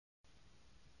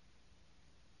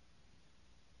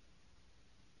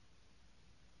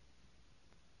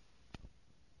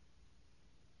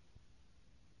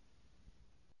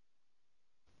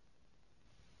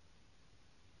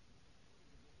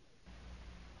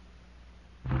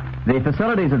The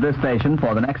facilities of this station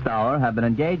for the next hour have been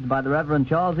engaged by the Reverend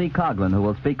Charles E. Coughlin, who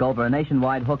will speak over a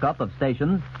nationwide hookup of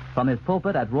stations from his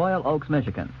pulpit at Royal Oaks,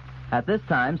 Michigan. At this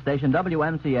time, station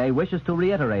WMCA wishes to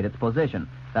reiterate its position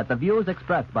that the views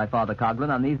expressed by Father Coughlin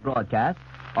on these broadcasts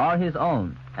are his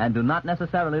own and do not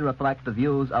necessarily reflect the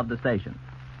views of the station.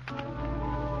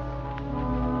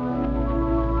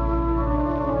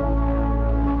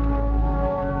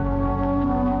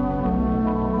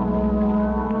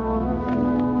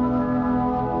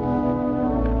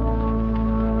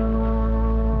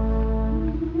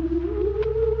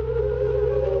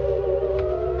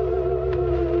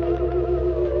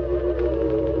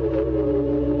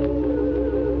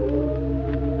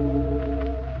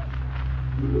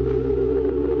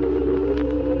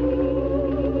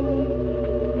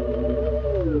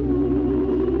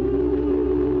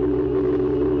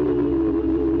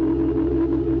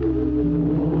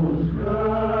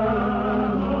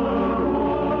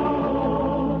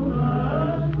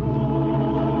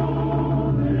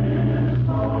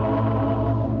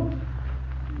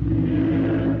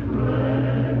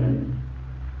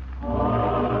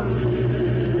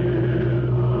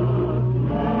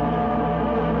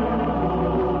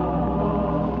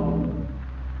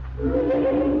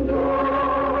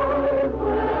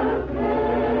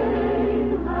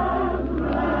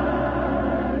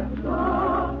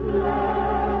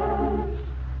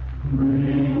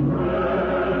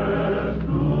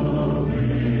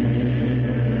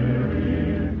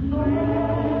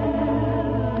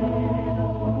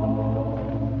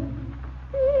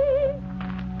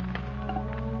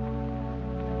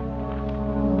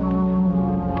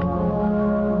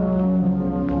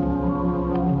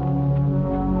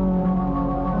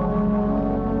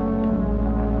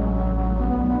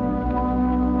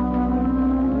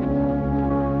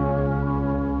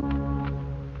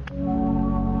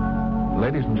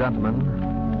 Ladies and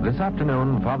gentlemen, this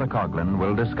afternoon, Father Coughlin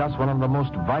will discuss one of the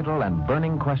most vital and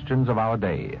burning questions of our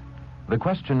day, the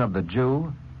question of the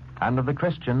Jew and of the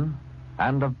Christian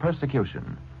and of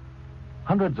persecution.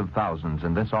 Hundreds of thousands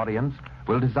in this audience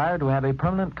will desire to have a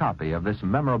permanent copy of this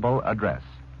memorable address.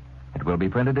 It will be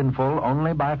printed in full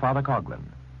only by Father Coughlin.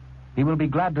 He will be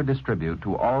glad to distribute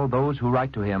to all those who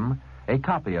write to him a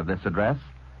copy of this address,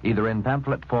 either in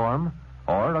pamphlet form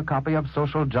or a copy of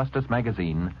Social Justice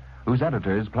magazine, whose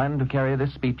editors plan to carry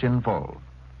this speech in full.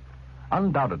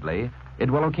 Undoubtedly, it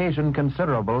will occasion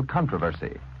considerable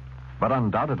controversy, but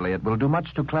undoubtedly it will do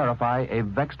much to clarify a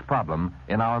vexed problem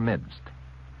in our midst.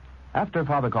 After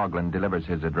Father Coughlin delivers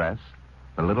his address,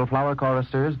 the Little Flower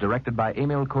Choristers, directed by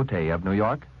Emil Cote of New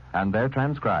York, and they're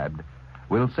transcribed,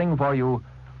 will sing for you,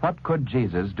 "What Could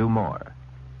Jesus Do More?"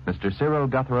 Mr. Cyril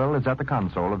Guthrell is at the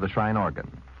console of the shrine organ.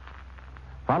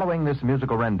 Following this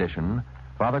musical rendition,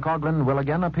 Father Coughlin will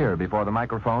again appear before the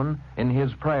microphone in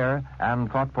his prayer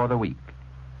and thought for the week.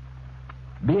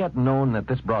 Be it known that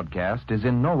this broadcast is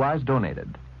in no wise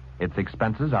donated. Its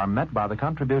expenses are met by the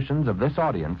contributions of this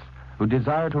audience who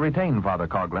desire to retain Father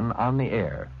Coughlin on the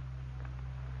air.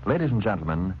 Ladies and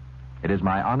gentlemen, it is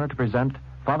my honor to present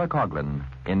Father Coughlin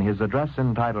in his address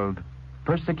entitled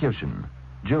Persecution,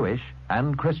 Jewish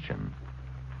and Christian.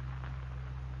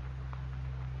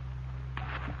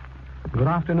 Good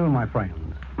afternoon, my friends.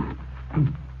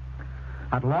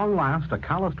 At long last, a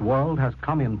calloused world has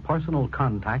come in personal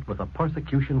contact with a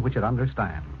persecution which it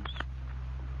understands.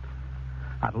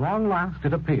 At long last,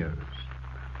 it appears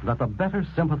that the better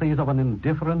sympathies of an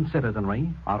indifferent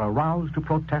citizenry are aroused to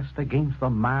protest against the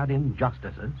mad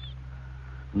injustices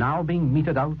now being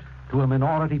meted out to a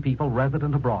minority people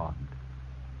resident abroad.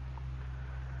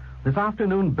 This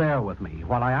afternoon, bear with me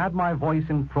while I add my voice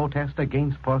in protest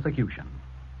against persecution,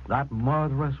 that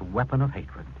murderous weapon of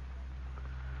hatred.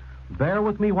 Bear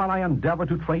with me while I endeavor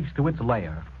to trace to its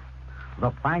lair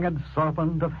the fanged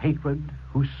serpent of hatred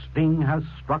whose sting has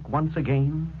struck once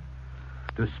again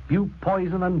to spew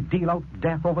poison and deal out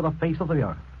death over the face of the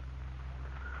earth.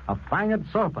 A fanged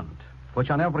serpent which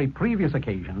on every previous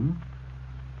occasion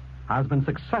has been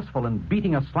successful in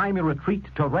beating a slimy retreat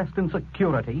to rest in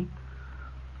security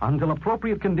until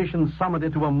appropriate conditions summoned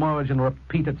it to emerge and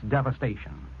repeat its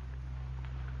devastation.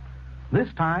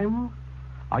 This time,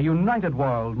 a united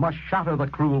world must shatter the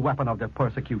cruel weapon of their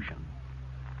persecution.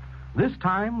 This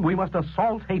time, we must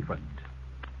assault hatred,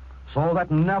 so that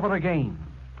never again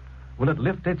will it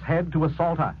lift its head to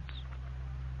assault us.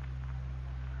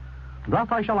 Thus,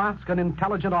 I shall ask an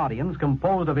intelligent audience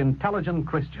composed of intelligent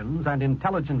Christians and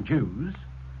intelligent Jews,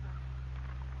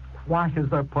 why is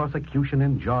there persecution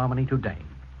in Germany today?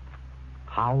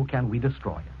 How can we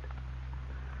destroy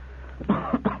it?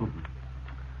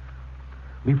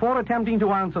 Before attempting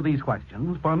to answer these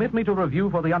questions, permit me to review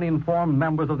for the uninformed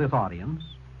members of this audience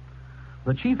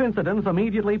the chief incidents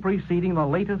immediately preceding the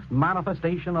latest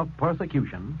manifestation of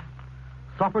persecution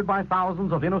suffered by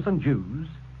thousands of innocent Jews,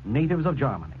 natives of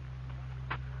Germany.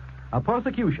 A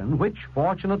persecution which,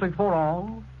 fortunately for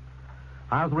all,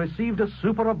 has received a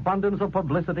superabundance of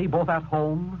publicity both at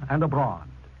home and abroad.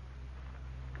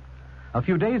 A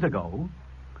few days ago,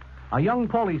 a young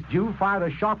Polish Jew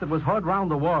fired a shot that was heard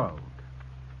round the world.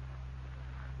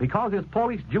 Because his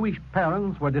Polish Jewish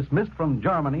parents were dismissed from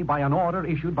Germany by an order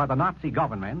issued by the Nazi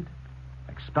government,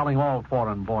 expelling all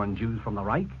foreign-born Jews from the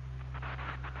Reich,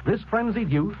 this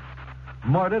frenzied youth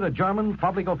murdered a German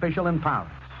public official in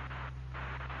Paris.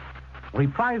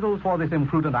 Reprisals for this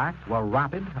imprudent act were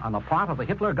rapid on the part of the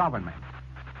Hitler government.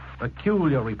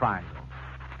 Peculiar reprisals.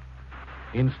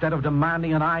 Instead of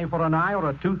demanding an eye for an eye or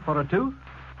a tooth for a tooth,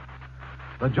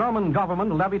 the German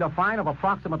government levied a fine of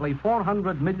approximately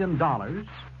 $400 million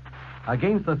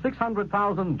against the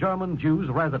 600,000 German Jews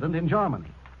resident in Germany.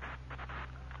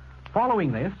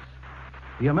 Following this,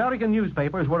 the American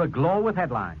newspapers were aglow with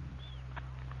headlines.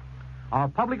 Our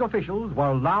public officials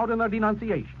were loud in their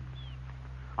denunciations.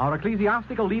 Our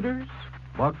ecclesiastical leaders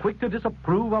were quick to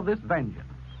disapprove of this vengeance.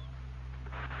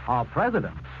 Our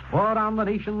president spurred on the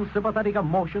nation's sympathetic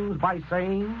emotions by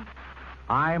saying,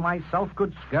 "I myself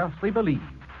could scarcely believe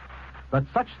that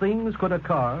such things could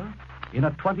occur in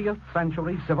a 20th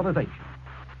century civilization."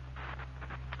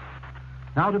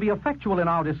 Now, to be effectual in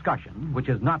our discussion, which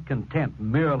is not content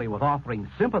merely with offering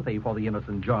sympathy for the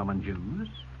innocent German Jews,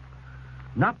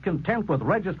 not content with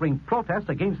registering protests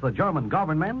against the German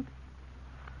government,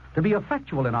 to be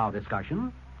effectual in our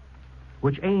discussion,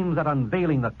 which aims at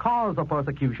unveiling the cause of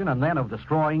persecution and then of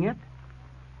destroying it,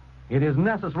 it is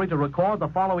necessary to record the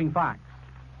following facts.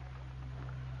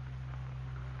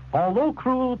 Although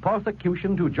cruel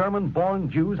persecution to German-born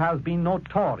Jews has been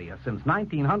notorious since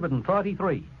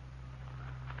 1933,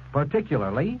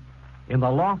 particularly in the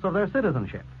loss of their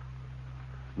citizenship,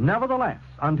 nevertheless,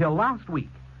 until last week,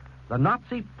 the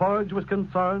Nazi purge was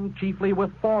concerned chiefly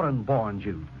with foreign-born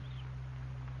Jews.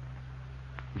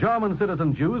 German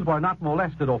citizen Jews were not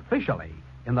molested officially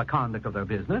in the conduct of their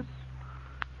business.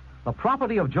 The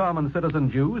property of German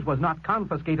citizen Jews was not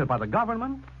confiscated by the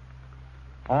government,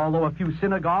 although a few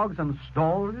synagogues and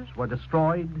stores were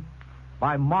destroyed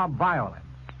by mob violence.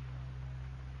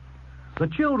 The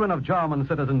children of German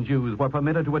citizen Jews were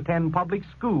permitted to attend public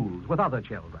schools with other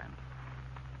children.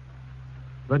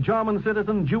 The German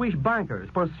citizen Jewish bankers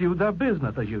pursued their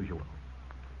business as usual.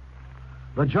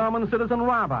 The German citizen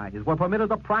rabbis were permitted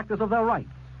the practice of their rights,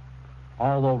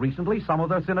 although recently some of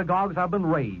their synagogues have been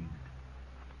razed.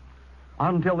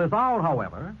 Until this hour,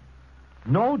 however,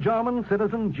 no German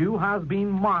citizen Jew has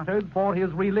been martyred for his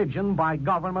religion by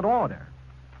government order,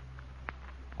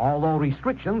 although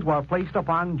restrictions were placed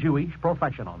upon Jewish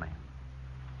professional men.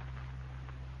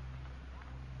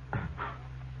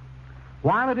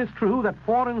 While it is true that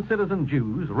foreign citizen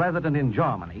Jews resident in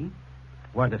Germany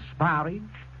were disparaged,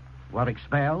 were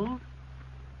expelled,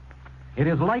 it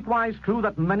is likewise true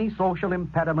that many social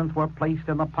impediments were placed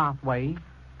in the pathway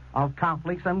of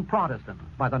Catholics and Protestants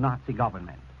by the Nazi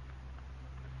government.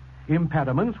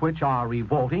 Impediments which are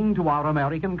revolting to our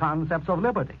American concepts of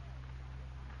liberty.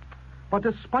 But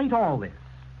despite all this,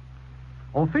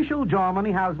 official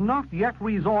Germany has not yet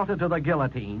resorted to the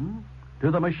guillotine,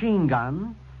 to the machine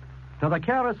gun, to the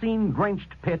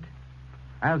kerosene-drenched pit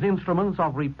as instruments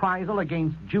of reprisal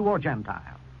against Jew or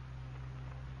Gentile.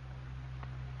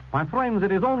 My friends,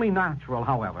 it is only natural,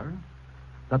 however,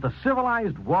 that the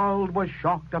civilized world was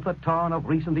shocked at the turn of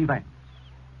recent events,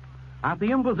 at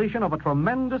the imposition of a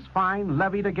tremendous fine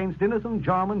levied against innocent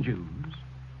German Jews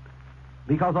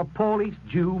because a Polish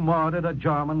Jew murdered a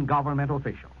German government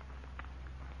official.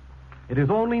 It is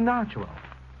only natural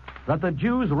that the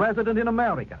Jews resident in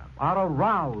America are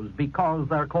aroused because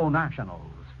they're co-nationals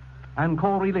and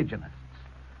co-religionists,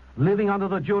 living under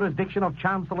the jurisdiction of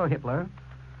Chancellor Hitler,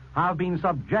 have been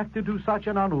subjected to such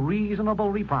an unreasonable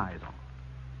reprisal.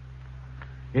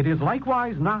 It is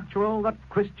likewise natural that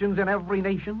Christians in every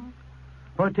nation,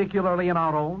 particularly in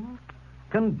our own,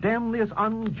 condemn this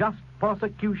unjust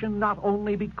persecution not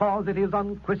only because it is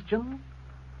unchristian,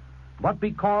 but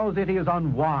because it is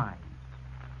unwise.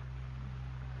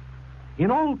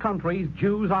 In all countries,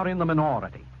 Jews are in the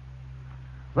minority.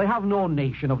 They have no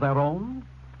nation of their own.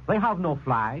 They have no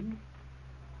flag.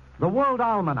 The World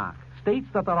Almanac states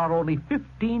that there are only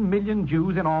 15 million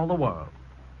Jews in all the world,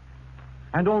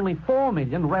 and only 4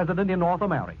 million resident in North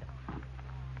America.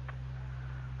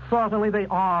 Certainly they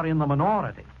are in the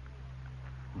minority,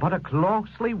 but a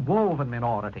closely woven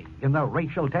minority in their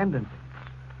racial tendencies,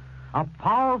 a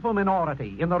powerful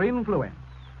minority in their influence,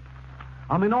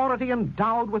 a minority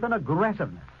endowed with an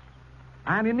aggressiveness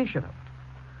and initiative,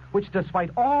 which, despite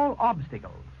all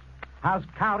obstacles, has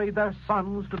carried their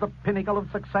sons to the pinnacle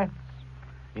of success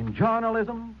in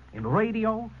journalism, in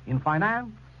radio, in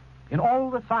finance, in all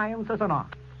the sciences and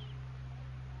arts.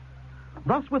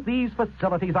 Thus, with these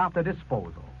facilities at their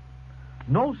disposal,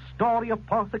 no story of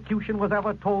persecution was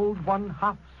ever told one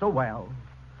half so well,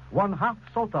 one half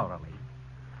so thoroughly,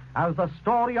 as the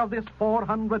story of this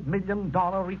 $400 million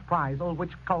reprisal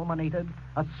which culminated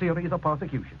a series of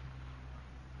persecutions.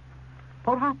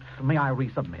 Perhaps, may I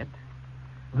resubmit,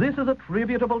 this is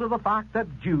attributable to the fact that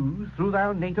Jews, through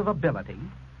their native ability,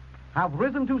 have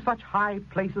risen to such high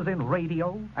places in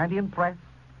radio and in press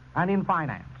and in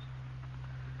finance.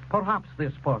 Perhaps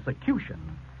this persecution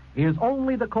is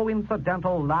only the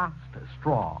coincidental last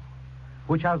straw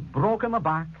which has broken the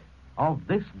back of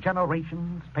this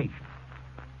generation's patience.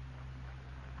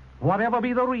 Whatever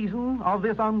be the reason of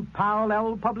this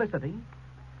unparalleled publicity,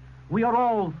 we are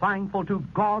all thankful to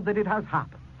God that it has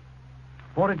happened,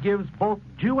 for it gives both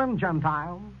Jew and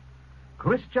Gentile,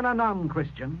 Christian and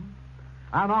non-Christian,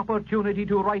 an opportunity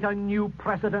to write a new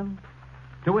precedent,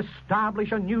 to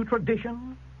establish a new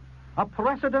tradition, a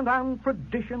precedent and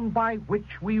tradition by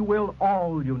which we will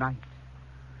all unite,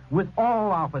 with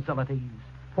all our facilities,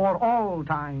 for all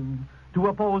time, to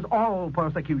oppose all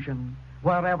persecution,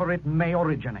 wherever it may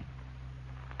originate.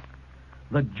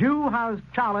 The Jew has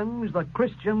challenged the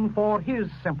Christian for his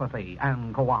sympathy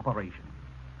and cooperation.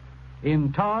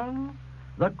 In turn,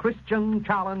 the Christian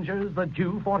challenges the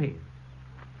Jew for his.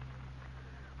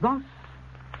 Thus,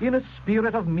 in a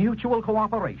spirit of mutual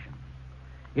cooperation,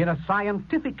 in a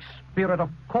scientific spirit of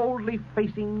coldly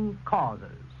facing causes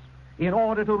in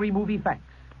order to remove effects,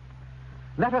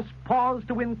 let us pause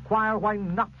to inquire why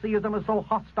Nazism is so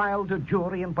hostile to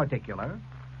Jewry in particular,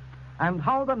 and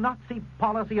how the Nazi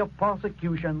policy of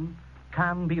persecution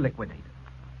can be liquidated.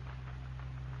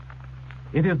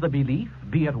 It is the belief,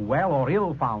 be it well or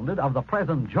ill-founded, of the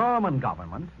present German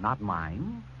government, not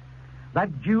mine,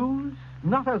 that Jews,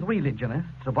 not as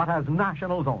religionists, but as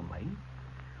nationals only,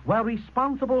 were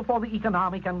responsible for the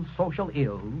economic and social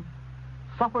ills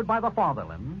suffered by the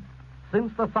fatherland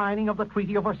since the signing of the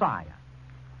Treaty of Versailles.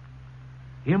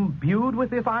 Imbued with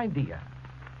this idea,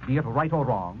 be it right or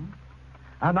wrong,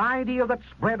 an idea that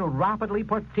spread rapidly,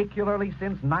 particularly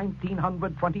since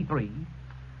 1923,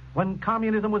 when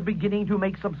communism was beginning to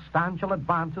make substantial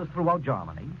advances throughout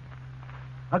Germany,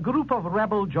 a group of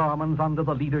rebel Germans under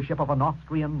the leadership of an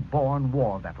Austrian-born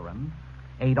war veteran,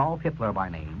 Adolf Hitler by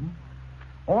name,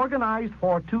 organized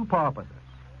for two purposes.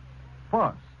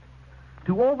 First,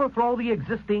 to overthrow the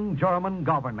existing German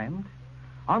government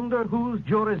under whose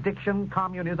jurisdiction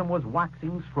communism was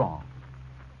waxing strong.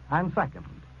 And second,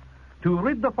 to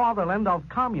rid the fatherland of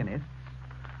communists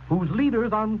whose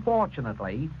leaders,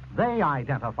 unfortunately, they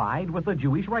identified with the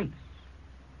Jewish race.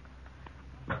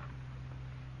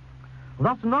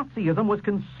 Thus, Nazism was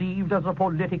conceived as a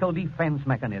political defense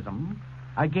mechanism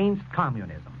against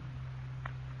communism,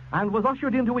 and was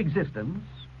ushered into existence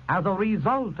as a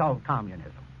result of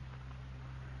communism.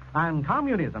 And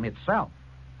communism itself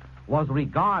was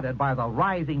regarded by the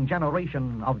rising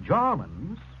generation of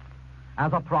Germans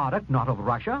as a product not of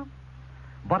Russia,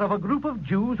 but of a group of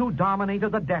Jews who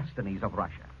dominated the destinies of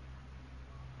Russia.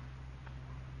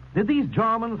 Did these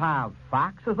Germans have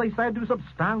facts, as they said, to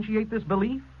substantiate this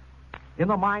belief in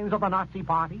the minds of the Nazi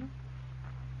Party?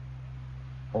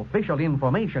 Official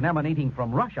information emanating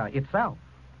from Russia itself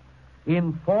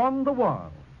informed the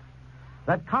world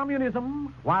that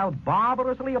communism, while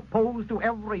barbarously opposed to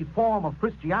every form of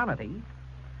Christianity,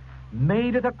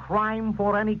 made it a crime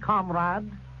for any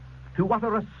comrade to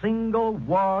utter a single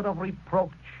word of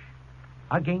reproach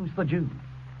against the Jews.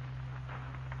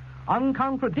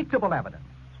 Uncontradictable evidence,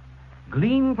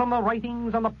 gleaned from the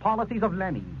writings and the policies of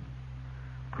Lenin,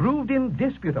 proved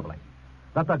indisputably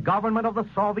that the government of the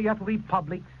Soviet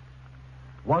republics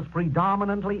was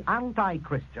predominantly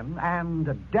anti-Christian and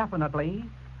definitely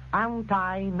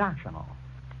anti-national.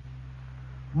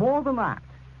 More than that,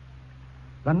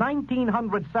 the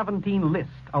 1917 list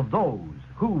of those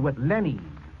who, with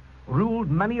Lenin,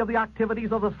 ruled many of the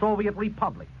activities of the Soviet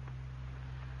Republic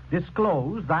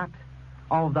disclosed that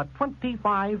of the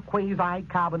 25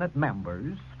 quasi-cabinet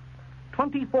members,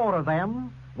 24 of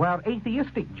them were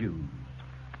atheistic Jews,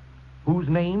 whose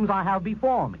names I have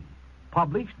before me,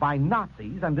 published by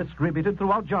Nazis and distributed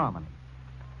throughout Germany.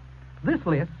 This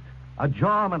list, a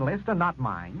German list and not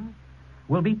mine,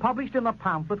 will be published in a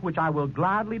pamphlet which I will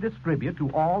gladly distribute to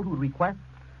all who request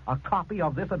a copy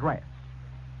of this address.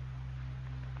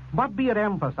 But be it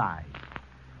emphasized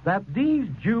that these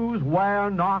Jews were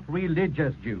not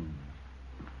religious Jews.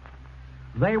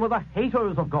 They were the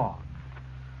haters of God,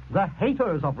 the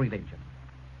haters of religion.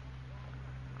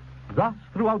 Thus,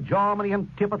 throughout Germany,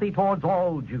 antipathy towards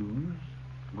all Jews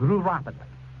grew rapidly.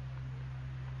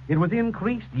 It was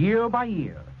increased year by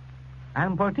year,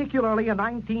 and particularly in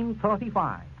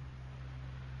 1935,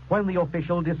 when the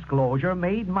official disclosure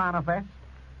made manifest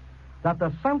that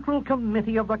the Central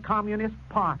Committee of the Communist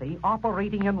Party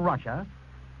operating in Russia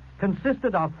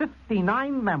consisted of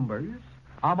 59 members,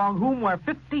 among whom were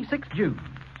 56 Jews,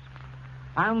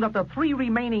 and that the 3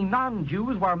 remaining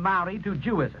non-Jews were married to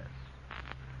Jewesses.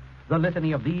 The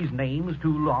litany of these names,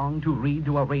 too long to read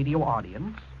to a radio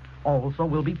audience, also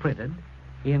will be printed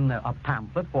in a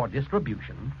pamphlet for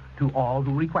distribution to all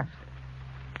who request it.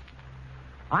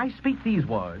 I speak these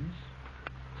words,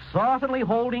 certainly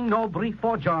holding no brief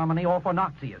for Germany or for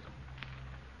Nazism.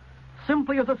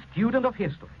 Simply as a student of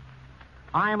history,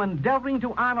 I am endeavoring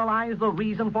to analyze the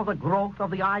reason for the growth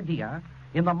of the idea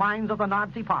in the minds of the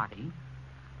Nazi Party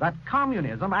that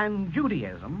communism and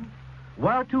Judaism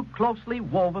were too closely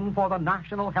woven for the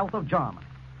national health of Germany.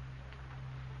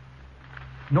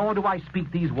 Nor do I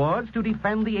speak these words to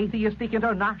defend the atheistic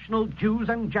international Jews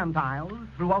and Gentiles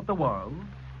throughout the world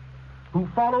who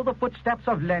follow the footsteps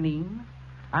of Lenin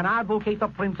and advocate the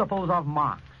principles of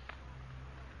Marx.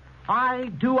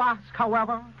 I do ask,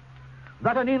 however,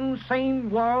 that an insane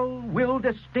world will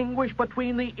distinguish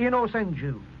between the innocent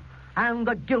Jew and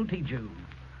the guilty Jew,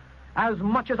 as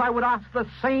much as I would ask the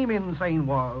same insane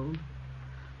world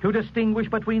to distinguish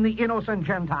between the innocent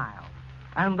Gentile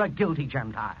and the guilty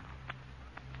Gentile.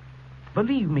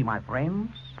 Believe me, my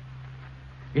friends,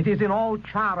 it is in all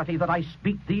charity that I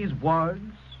speak these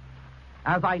words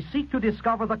as I seek to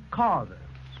discover the causes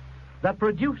that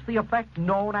produce the effect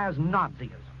known as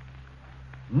Nazism.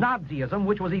 Nazism,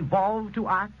 which was evolved to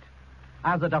act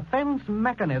as a defense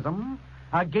mechanism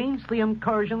against the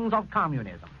incursions of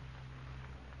communism.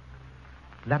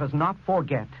 Let us not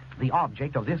forget the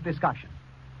object of this discussion.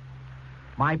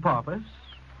 My purpose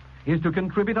is to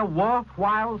contribute a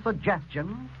worthwhile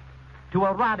suggestion to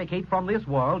eradicate from this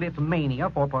world its mania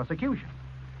for persecution.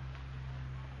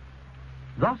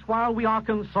 Thus, while we are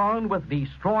concerned with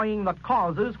destroying the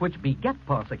causes which beget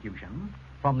persecution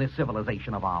from this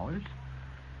civilization of ours,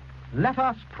 let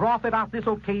us profit at this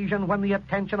occasion when the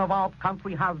attention of our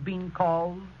country has been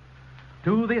called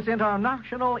to this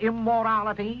international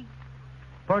immorality,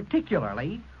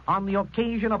 particularly on the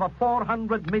occasion of a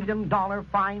 $400 million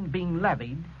fine being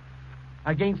levied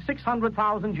against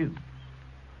 600,000 Jews.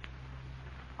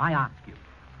 I ask you,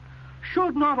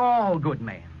 should not all good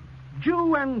men,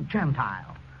 Jew and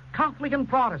Gentile, Catholic and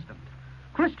Protestant,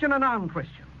 Christian and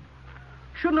non-Christian,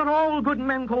 should not all good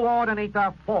men coordinate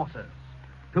their forces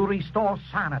to restore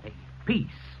sanity, peace,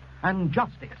 and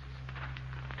justice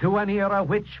to an era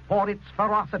which, for its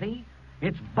ferocity,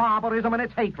 its barbarism, and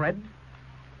its hatred,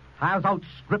 has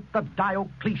outstripped the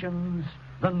Diocletians,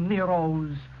 the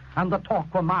Neros, and the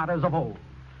Torquemadas of old?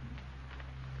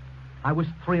 I was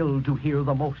thrilled to hear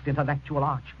the most intellectual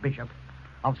Archbishop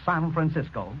of San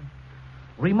Francisco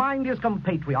remind his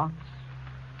compatriots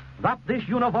that this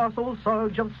universal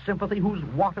surge of sympathy whose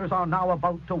waters are now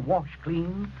about to wash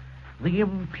clean the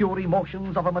impure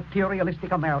emotions of a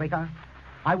materialistic America,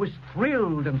 I was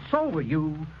thrilled, and so were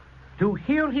you, to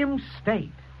hear him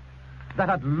state that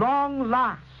at long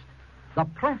last the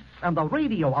press and the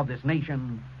radio of this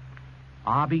nation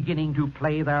are beginning to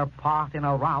play their part in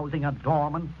arousing a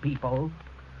dormant people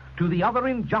to the other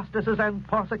injustices and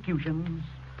persecutions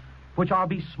which are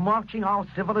besmirching our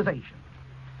civilization.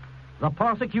 The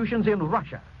persecutions in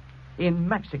Russia, in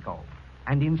Mexico,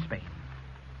 and in Spain.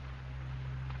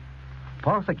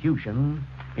 Persecution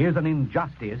is an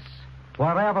injustice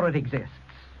wherever it exists.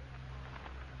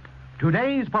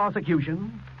 Today's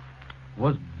persecution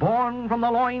was born from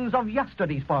the loins of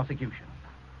yesterday's persecution.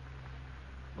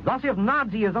 Thus, if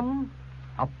Nazism,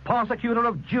 a persecutor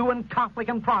of Jew and Catholic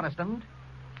and Protestant,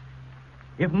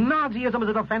 if Nazism is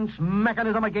a defense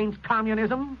mechanism against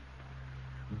communism,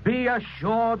 be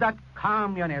assured that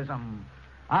communism,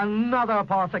 another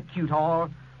persecutor,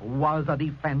 was a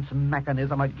defense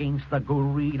mechanism against the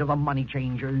greed of the money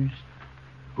changers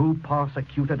who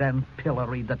persecuted and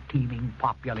pilloried the teeming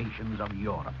populations of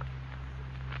Europe.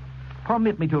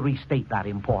 Permit me to restate that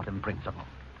important principle.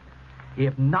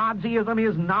 If Nazism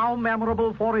is now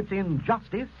memorable for its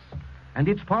injustice and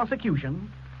its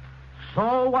persecution,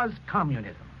 so was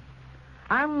communism.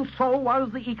 And so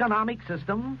was the economic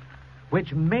system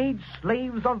which made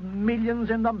slaves of millions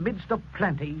in the midst of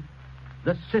plenty,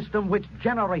 the system which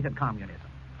generated communism.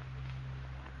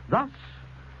 Thus,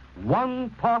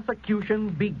 one persecution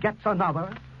begets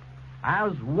another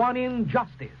as one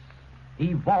injustice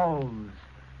evolves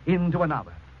into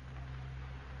another.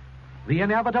 The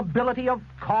inevitability of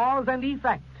cause and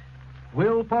effect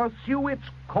will pursue its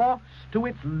course to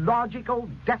its logical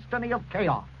destiny of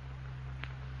chaos,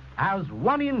 as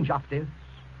one injustice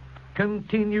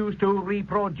continues to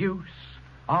reproduce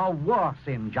a worse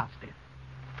injustice.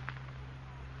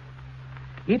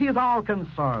 It is our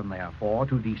concern, therefore,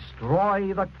 to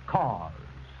destroy the cause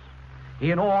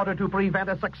in order to prevent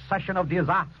a succession of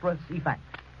disastrous effects.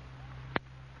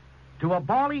 To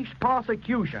abolish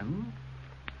persecution,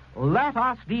 let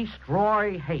us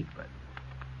destroy hatred.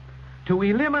 To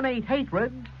eliminate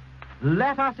hatred,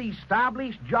 let us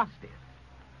establish justice.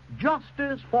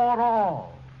 Justice for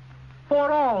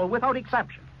all without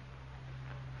exception.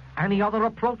 Any other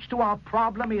approach to our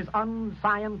problem is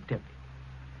unscientific.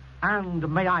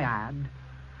 And may I add,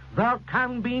 there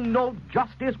can be no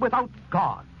justice without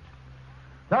God.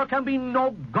 There can be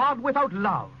no God without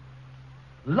love.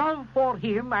 Love for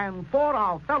him and for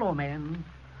our fellow men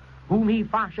whom he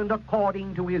fashioned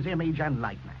according to his image and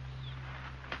likeness.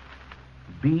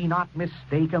 Be not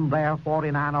mistaken, therefore,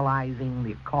 in analyzing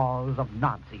the cause of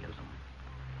Nazism.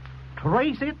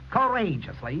 Trace it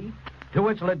courageously to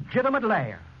its legitimate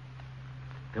lair,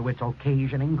 to its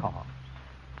occasioning cause.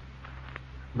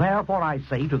 Therefore, I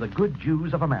say to the good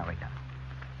Jews of America,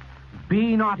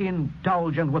 be not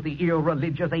indulgent with the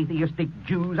irreligious, atheistic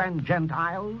Jews and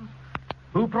Gentiles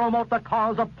who promote the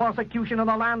cause of persecution in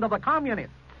the land of the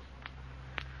communists,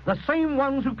 the same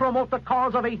ones who promote the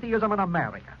cause of atheism in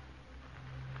America.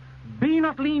 Be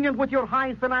not lenient with your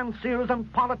high financiers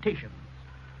and politicians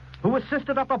who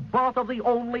assisted at the birth of the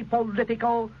only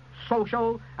political,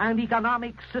 social, and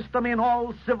economic system in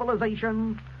all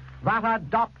civilization that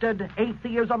adopted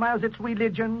atheism as its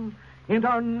religion,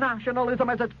 internationalism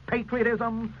as its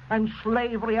patriotism, and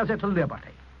slavery as its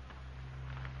liberty.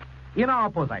 In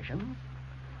our possession,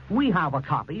 we have a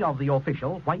copy of the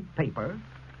official white paper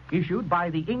issued by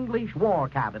the English War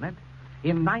Cabinet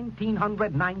in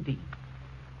 1919.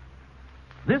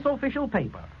 This official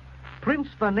paper prints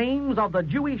the names of the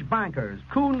Jewish bankers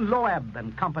Kuhn, Loeb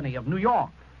and Company of New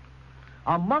York,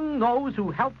 among those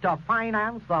who helped to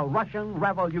finance the Russian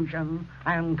Revolution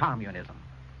and communism.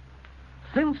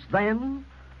 Since then,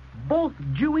 both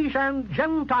Jewish and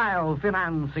Gentile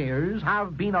financiers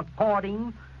have been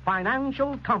according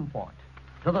financial comfort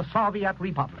to the Soviet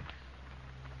republics.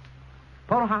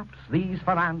 Perhaps these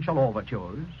financial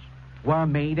overtures were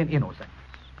made in innocence.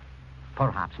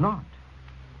 Perhaps not.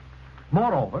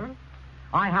 Moreover,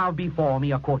 I have before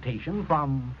me a quotation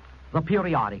from the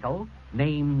periodical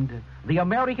named The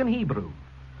American Hebrew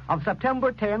of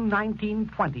September 10,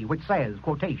 1920, which says,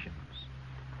 quotations,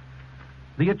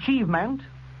 "The achievement,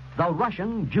 the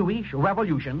Russian Jewish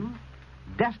Revolution,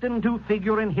 destined to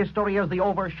figure in history as the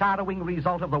overshadowing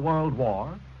result of the World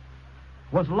War,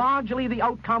 was largely the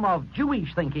outcome of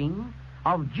Jewish thinking,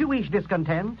 of Jewish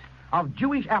discontent, of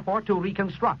Jewish effort to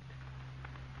reconstruct."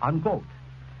 Unquote.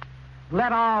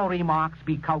 Let our remarks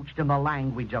be couched in the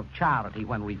language of charity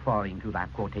when referring to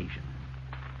that quotation.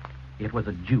 It was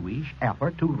a Jewish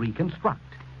effort to reconstruct.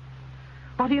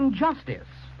 But in justice,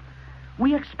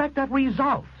 we expect that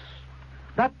results,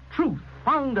 that truth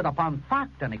founded upon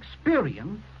fact and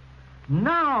experience,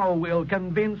 now will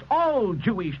convince all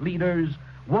Jewish leaders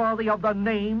worthy of the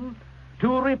name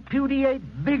to repudiate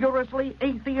vigorously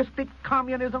atheistic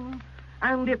communism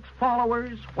and its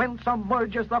followers whence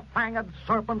emerges the fanged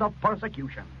serpent of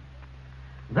persecution.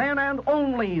 Then and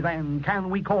only then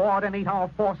can we coordinate our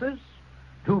forces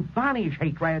to banish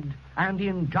hatred and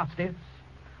injustice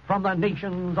from the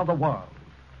nations of the world.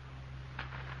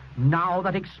 Now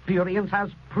that experience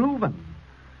has proven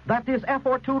that this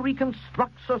effort to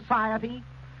reconstruct society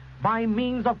by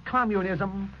means of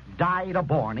communism died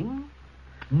a-borning,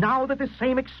 now that the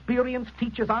same experience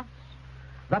teaches us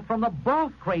that from the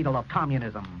birth cradle of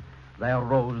communism there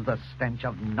rose the stench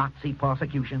of Nazi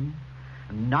persecution,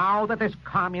 now that this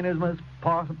communism is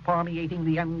permeating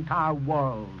the entire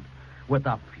world with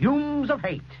the fumes of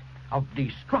hate, of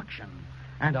destruction,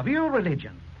 and of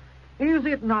irreligion, is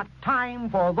it not time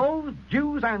for those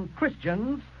Jews and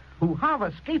Christians who have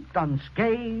escaped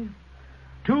unscathed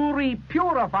to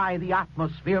repurify the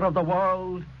atmosphere of the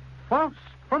world, first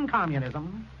from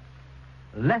communism,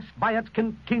 lest by its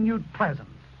continued presence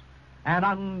an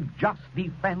unjust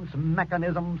defense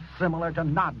mechanism similar to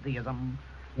Nazism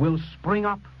will spring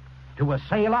up to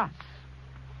assail us?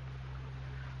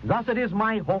 Thus it is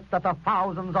my hope that the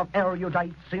thousands of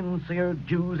erudite, sincere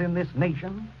Jews in this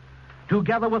nation,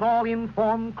 together with all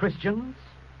informed Christians,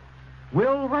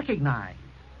 will recognize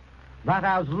that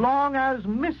as long as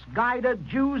misguided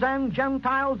Jews and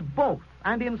Gentiles both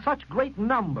and in such great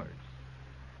numbers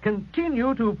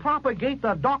continue to propagate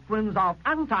the doctrines of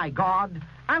anti-God,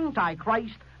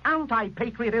 anti-Christ,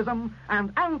 anti-patriotism,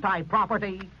 and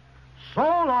anti-property, so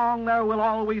long there will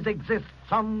always exist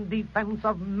some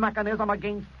defensive mechanism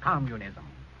against communism.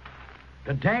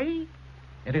 Today,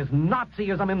 it is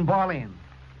Nazism in Berlin.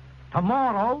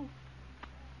 Tomorrow,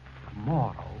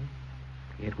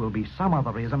 it will be some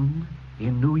other ism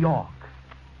in New York.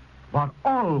 But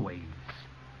always,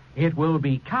 it will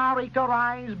be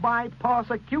characterized by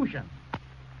persecution.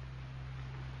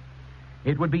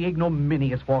 It would be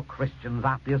ignominious for Christians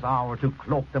at this hour to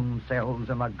cloak themselves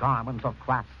in the garments of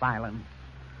crass silence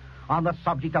on the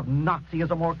subject of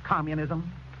Nazism or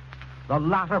communism, the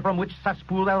latter from which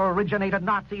cesspool there originated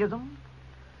Nazism.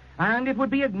 And it would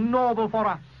be ignoble for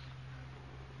us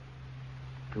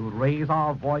to raise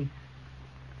our voice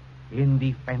in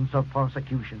defense of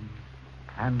persecution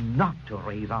and not to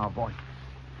raise our voice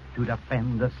to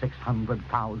defend the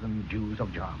 600,000 Jews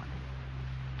of Germany.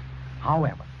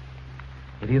 However,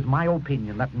 it is my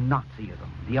opinion that Nazism,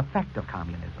 the effect of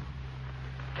communism,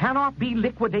 cannot be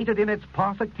liquidated in its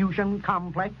persecution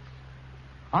complex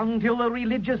until the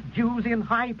religious Jews in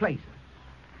high places,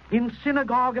 in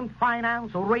synagogue and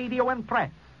finance, radio and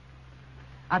press,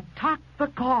 attack the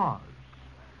cause,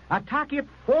 attack it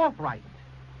forthright,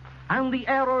 and the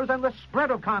errors and the spread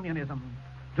of communism,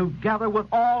 together with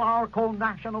all our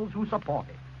co-nationals who support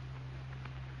it.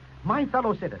 My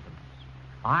fellow citizens,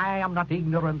 I am not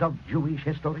ignorant of Jewish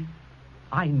history.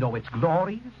 I know its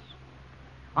glories.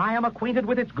 I am acquainted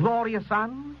with its glorious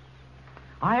sons.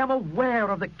 I am aware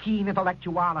of the keen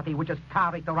intellectuality which has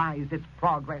characterized its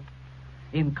progress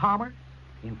in commerce,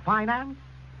 in finance,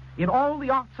 in all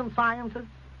the arts and sciences,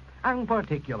 and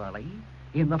particularly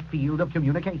in the field of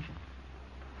communication.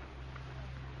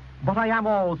 But I am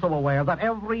also aware that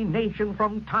every nation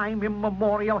from time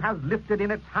immemorial has lifted in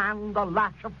its hand the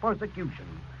lash of persecution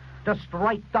to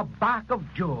strike the back of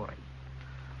Jewry.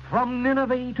 From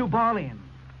Nineveh to Berlin,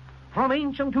 from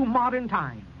ancient to modern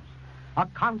times, a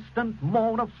constant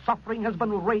moan of suffering has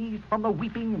been raised from the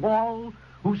weeping wall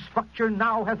whose structure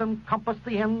now has encompassed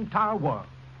the entire world.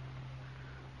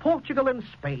 Portugal and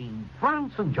Spain,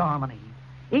 France and Germany,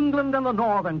 England and the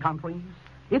northern countries,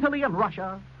 Italy and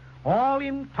Russia, all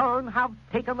in turn have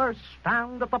taken their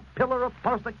stand at the pillar of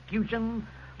persecution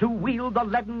to wield the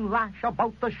leaden lash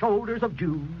about the shoulders of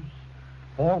Jews.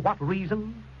 For what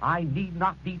reason, I need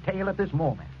not detail at this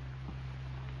moment.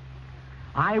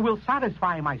 I will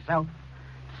satisfy myself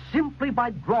simply by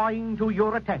drawing to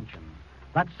your attention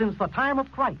that since the time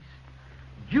of Christ,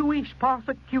 Jewish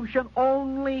persecution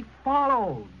only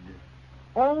followed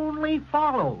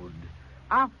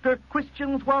after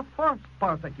Christians were first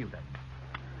persecuted.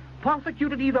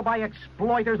 Persecuted either by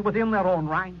exploiters within their own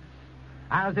ranks,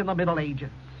 as in the Middle Ages,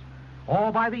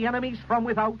 or by the enemies from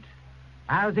without,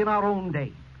 as in our own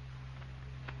day.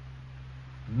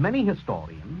 Many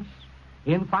historians,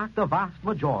 in fact the vast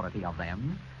majority of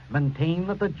them, maintain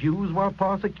that the Jews were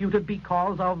persecuted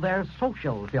because of their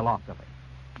social philosophy.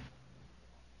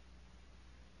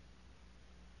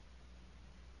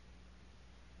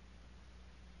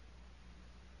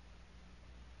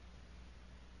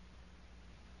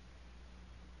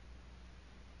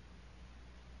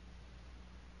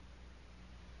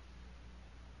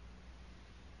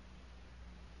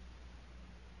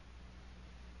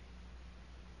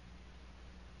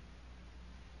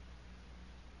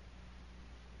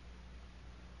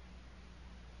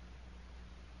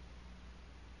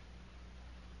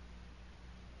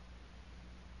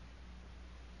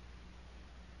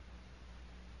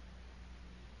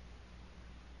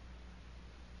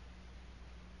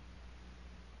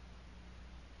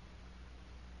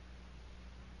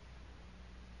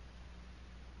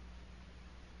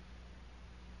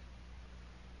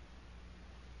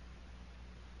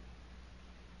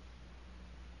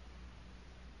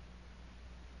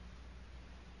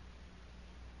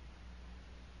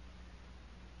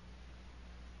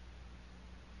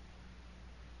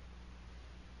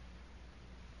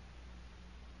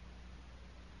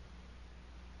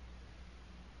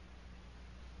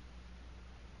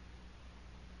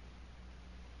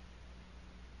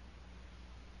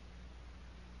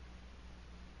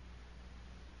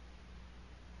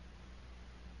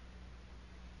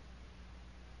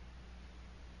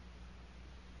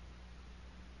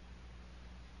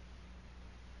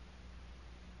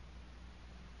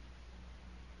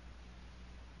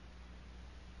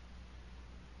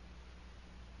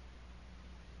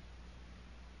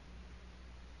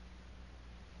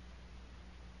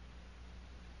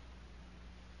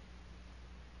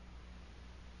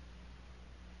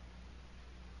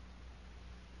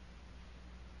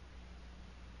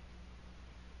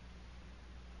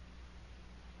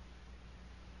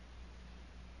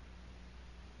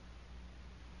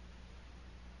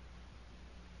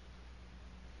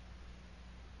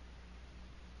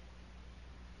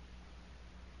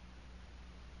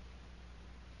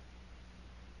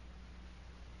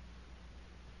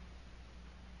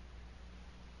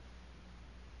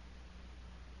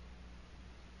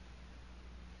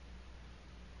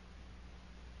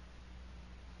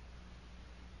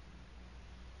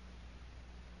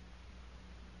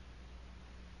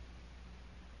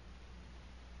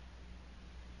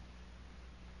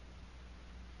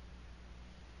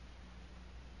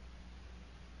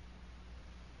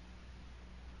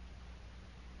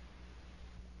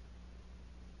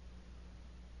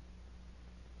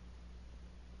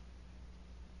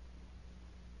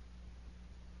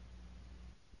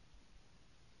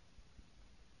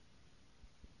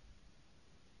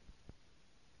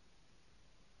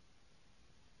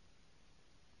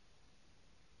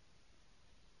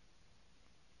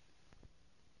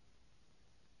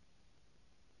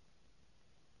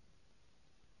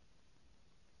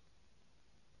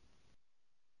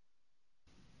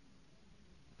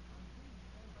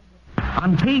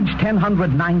 On page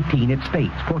 1019, it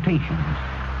states, quotations,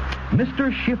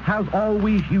 Mr. Schiff has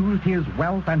always used his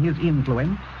wealth and his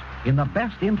influence in the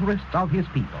best interests of his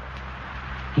people.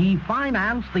 He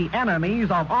financed the enemies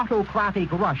of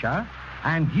autocratic Russia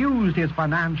and used his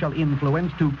financial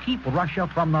influence to keep Russia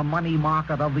from the money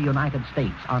market of the United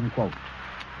States, unquote.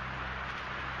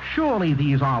 Surely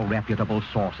these are reputable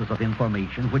sources of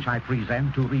information which I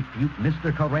present to refute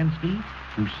Mr. Kerensky,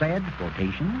 who said,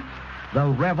 quotations, the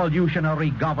revolutionary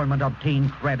government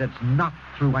obtained credits not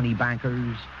through any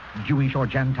bankers, Jewish or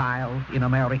Gentiles, in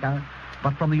America,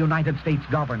 but from the United States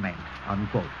government,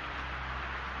 unquote.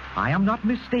 I am not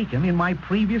mistaken in my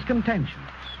previous contentions,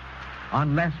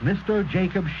 unless Mr.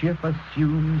 Jacob Schiff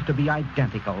assumes to be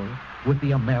identical with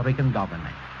the American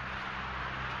government.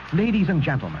 Ladies and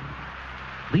gentlemen,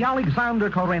 the Alexander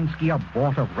Kerensky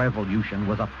abortive revolution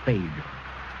was a failure.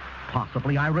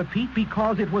 Possibly, I repeat,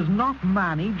 because it was not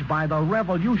managed by the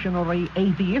revolutionary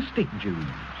atheistic Jews,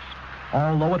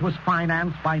 although it was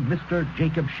financed by Mr.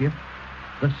 Jacob Schiff,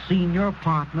 the senior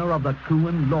partner of the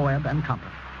Coughlin and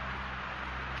Company.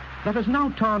 Let us now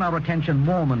turn our attention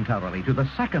momentarily to the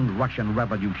Second Russian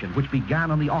Revolution, which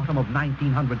began in the autumn of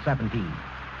 1917.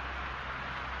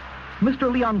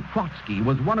 Mr. Leon Trotsky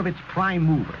was one of its prime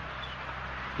movers.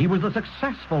 He was a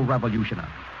successful revolutionary.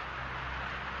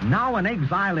 Now in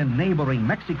exile in neighboring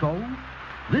Mexico,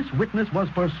 this witness was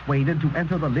persuaded to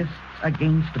enter the lists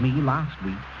against me last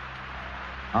week.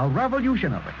 A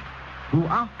revolutionary who,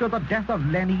 after the death of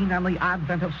Lenin and the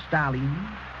advent of Stalin,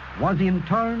 was in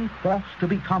turn forced to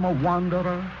become a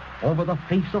wanderer over the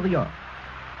face of the earth.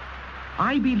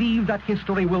 I believe that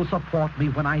history will support me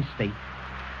when I state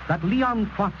that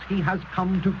Leon Trotsky has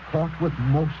come to court with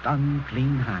most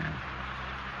unclean hands.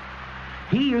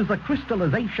 He is the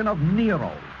crystallization of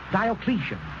Nero,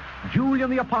 Diocletian, Julian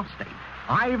the Apostate,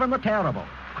 Ivan the Terrible,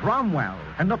 Cromwell,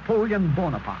 and Napoleon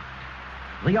Bonaparte,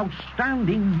 the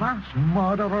outstanding mass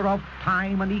murderer of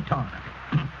time and eternity.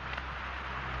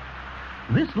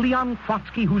 This Leon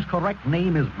Trotsky, whose correct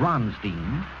name is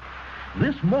Bronstein,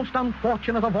 this most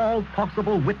unfortunate of all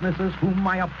possible witnesses whom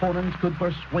my opponents could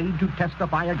persuade to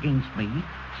testify against me,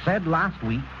 said last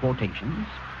week, quotations,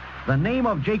 the name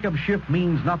of Jacob Schiff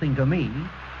means nothing to me.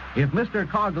 If Mr.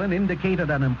 Coughlin indicated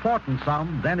an important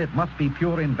sum, then it must be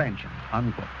pure invention,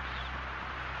 unquote.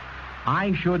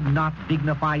 I should not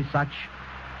dignify such,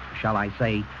 shall I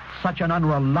say, such an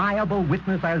unreliable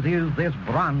witness as is this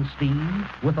Bronstein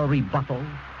with a rebuttal,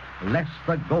 lest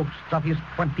the ghosts of his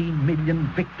 20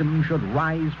 million victims should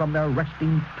rise from their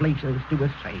resting places to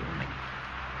assail me.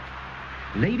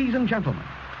 Ladies and gentlemen,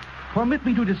 permit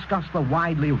me to discuss the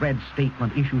widely read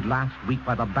statement issued last week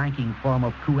by the banking firm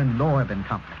of Coughlin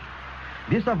Company,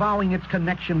 disavowing its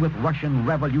connection with Russian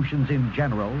revolutions in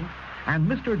general and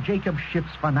Mr. Jacob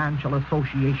Schiff's financial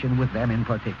association with them in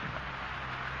particular.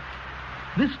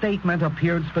 This statement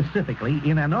appeared specifically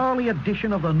in an early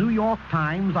edition of the New York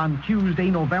Times on Tuesday,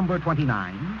 November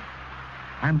 29,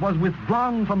 and was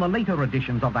withdrawn from the later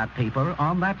editions of that paper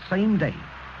on that same day.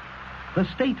 The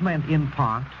statement, in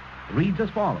part, reads as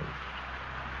follows.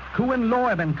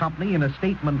 Coughlin Company, in a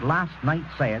statement last night,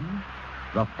 said,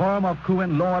 the firm of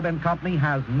Coughlin Company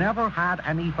has never had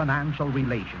any financial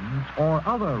relations or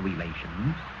other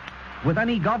relations with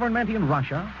any government in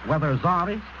Russia, whether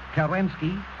Tsarist,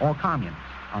 Kerensky, or communist,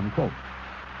 unquote.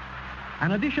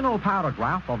 An additional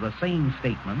paragraph of the same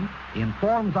statement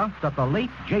informs us that the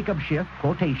late Jacob Schiff,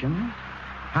 quotations,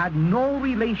 had no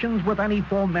relations with any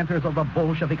fomenters of the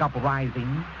Bolshevik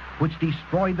uprising which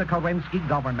destroyed the Kerensky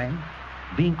government,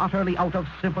 being utterly out of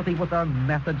sympathy with their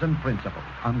methods and principles,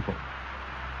 unquote.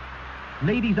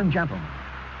 Ladies and gentlemen,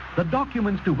 the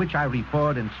documents to which I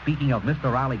referred in speaking of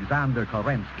Mr. Alexander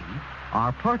Kerensky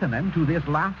are pertinent to this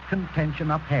last contention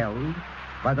upheld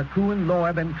by the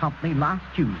Coughlin Company last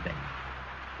Tuesday,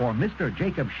 for Mr.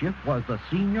 Jacob Schiff was the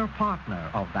senior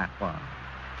partner of that firm.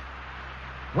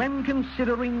 When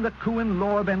considering the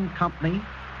Coughlin Company,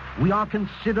 we are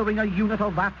considering a unit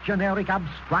of that generic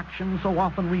abstraction so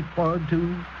often referred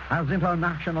to as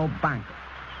international bankers.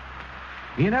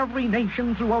 In every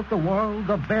nation throughout the world,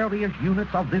 the various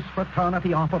units of this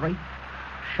fraternity operate,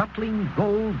 shuttling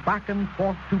gold back and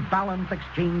forth to balance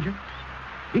exchanges,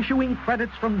 issuing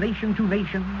credits from nation to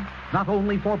nation, not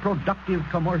only for productive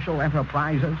commercial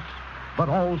enterprises, but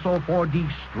also for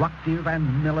destructive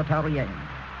and military ends.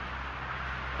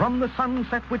 From the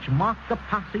sunset which marked the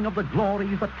passing of the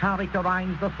glories that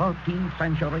characterized the 13th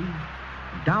century,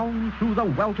 down through the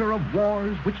welter of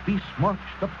wars which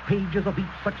besmirched the pages of each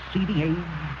succeeding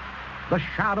age, the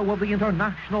shadow of the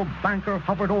international banker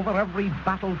hovered over every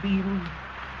battlefield,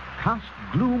 cast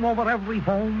gloom over every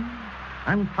home,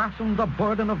 and fastened the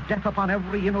burden of debt upon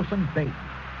every innocent babe.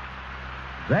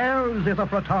 Theirs is a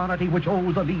fraternity which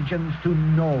owes allegiance to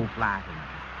no flag.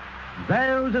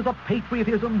 Theirs is a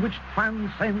patriotism which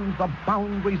transcends the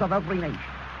boundaries of every nation.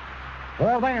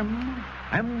 For them,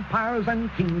 empires and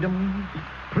kingdoms,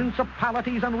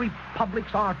 principalities and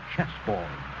republics are chessboards.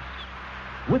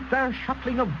 With their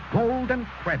shuttling of gold and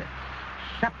credits,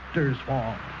 scepters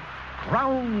fall,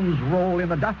 crowns roll in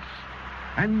the dust,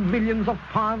 and millions of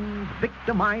pounds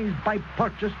victimized by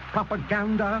purchased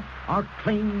propaganda are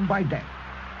claimed by death.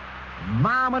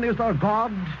 Mammon is their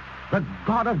god, the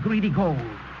god of greedy gold.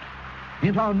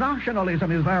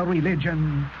 Internationalism is their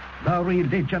religion, the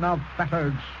religion of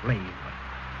fettered slavery.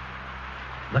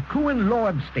 The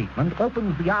Coughlin statement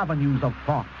opens the avenues of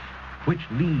thought which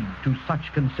lead to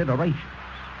such considerations.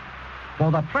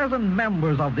 For the present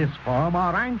members of this firm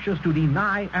are anxious to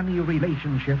deny any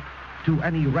relationship to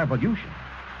any revolution.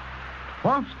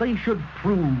 First, they should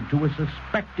prove to a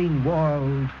suspecting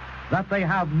world that they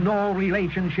have no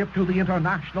relationship to the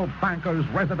international bankers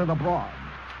resident abroad.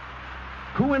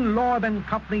 Coughlin and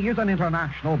Company is an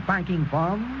international banking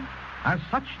firm. As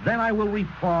such, then, I will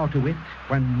refer to it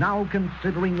when now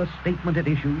considering the statement at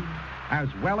issue, as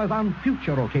well as on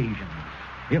future occasions,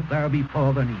 if there be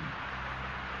further need.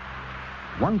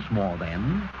 Once more,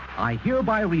 then, I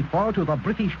hereby refer to the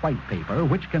British White Paper,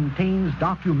 which contains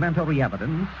documentary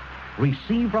evidence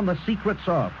received from the Secret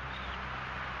Service.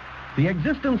 The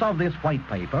existence of this White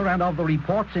Paper and of the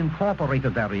reports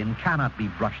incorporated therein cannot be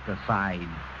brushed aside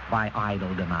by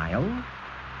idle denial.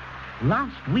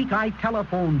 Last week I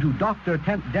telephoned to Dr.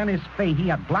 Dennis Fahey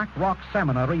at Blackrock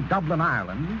Seminary, Dublin,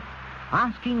 Ireland,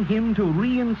 asking him to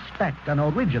re-inspect an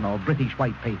original British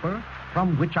White Paper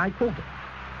from which I quoted.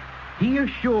 He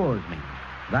assures me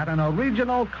that an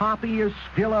original copy is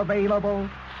still available,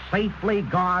 safely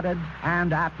guarded,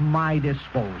 and at my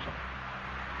disposal.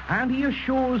 And he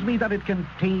assures me that it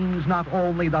contains not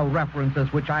only the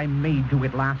references which I made to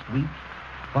it last week,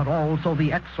 but also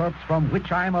the excerpts from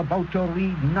which I am about to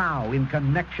read now in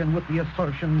connection with the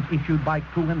assertions issued by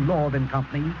Coughlin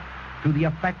Company to the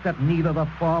effect that neither the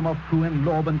firm of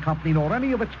Coughlin Company nor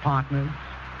any of its partners,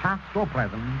 past or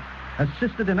present,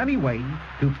 assisted in any way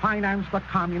to finance the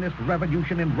communist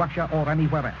revolution in Russia or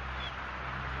anywhere else.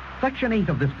 Section 8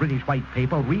 of this British White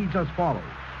Paper reads as follows.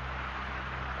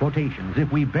 Quotations.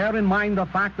 If we bear in mind the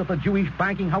fact that the Jewish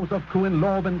banking house of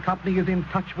Coughlin Company is in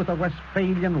touch with the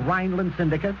Westphalian Rhineland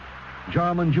Syndicate,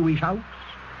 German Jewish house,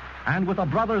 and with the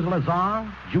brothers Lazar,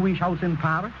 Jewish house in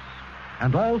Paris,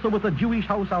 and also with the Jewish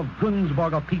house of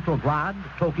Günzburg of Petrograd,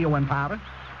 Tokyo and Paris,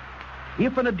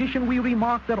 if in addition we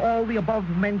remark that all the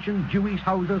above-mentioned Jewish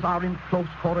houses are in close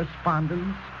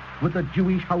correspondence with the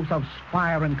Jewish house of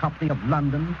Speyer and Company of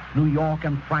London, New York,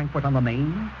 and Frankfurt on the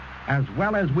Main, as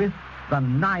well as with the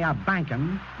Naya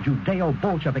Banken,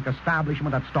 Judeo-Bolshevik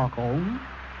establishment at Stockholm,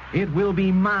 it will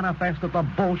be manifest that the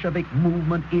Bolshevik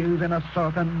movement is, in a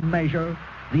certain measure,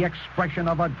 the expression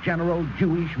of a general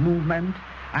Jewish movement,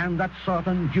 and that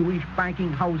certain Jewish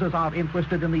banking houses are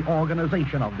interested in the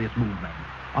organization of this movement.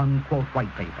 Unquote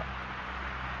White Paper.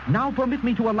 Now permit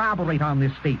me to elaborate on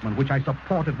this statement, which I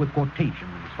supported with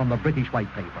quotations from the British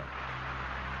White Paper,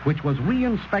 which was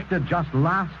re-inspected just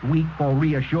last week for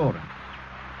reassurance.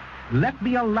 Let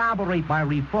me elaborate by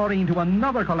referring to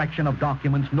another collection of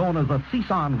documents known as the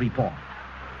Cison Report.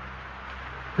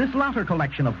 This latter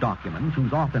collection of documents,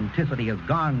 whose authenticity is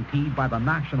guaranteed by the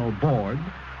National Board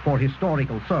for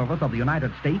Historical Service of the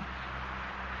United States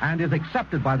and is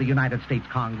accepted by the United States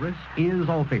Congress, is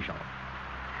official.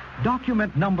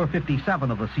 Document number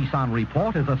 57 of the Cison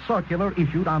Report is a circular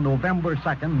issued on November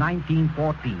 2nd,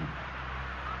 1914.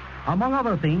 Among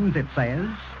other things, it says,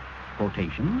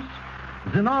 quotations,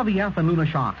 Zinoviev and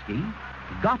Lunashevsky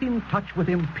got in touch with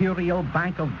Imperial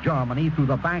Bank of Germany through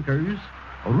the bankers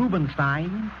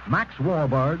Rubenstein, Max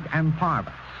Warburg, and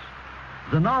Parvis.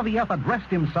 Zinoviev addressed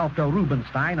himself to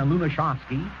Rubenstein and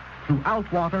Lunashevsky through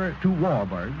Outwater to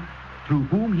Warburg, through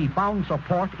whom he found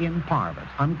support in Parvis,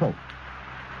 unquote.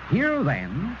 Here,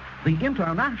 then, the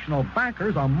international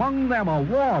bankers, among them a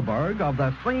Warburg of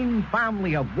the same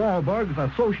family of Warburgs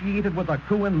associated with the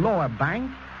Coughlin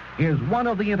Bank, is one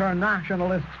of the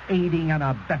internationalists aiding and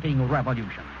abetting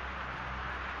revolution.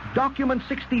 Document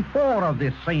 64 of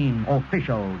this same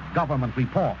official government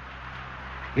report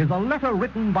is a letter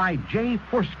written by J.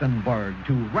 Furstenberg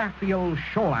to Raphael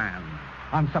Scholand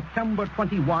on September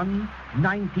 21,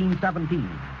 1917.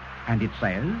 And it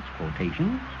says,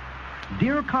 quotations,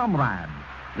 Dear Comrade,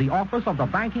 the office of the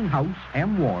banking house,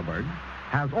 M. Warburg,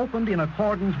 has opened in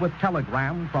accordance with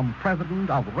telegram from President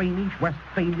of Rhenish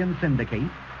Westphalian Syndicate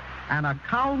an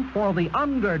account for the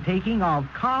undertaking of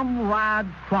Comrade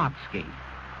Trotsky.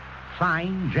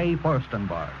 Signed, J.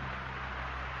 Furstenberg.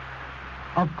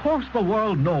 Of course, the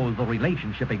world knows the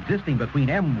relationship existing between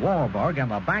M. Warburg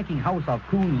and the banking house of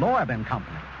Kuhn, Loeb and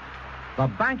Company. The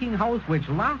banking house which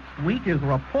last week is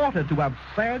reported to have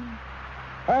said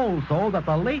also that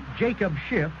the late Jacob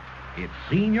Schiff, its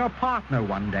senior partner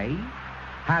one day,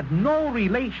 had no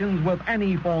relations with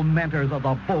any fomenters of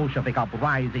the Bolshevik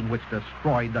uprising which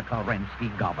destroyed the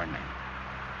Kerensky government.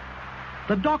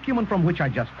 The document from which I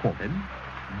just quoted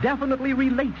definitely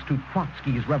relates to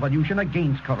Trotsky's revolution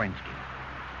against Kerensky.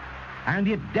 And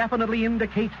it definitely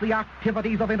indicates the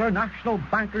activities of international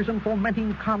bankers in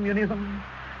fomenting communism,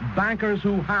 bankers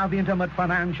who have intimate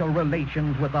financial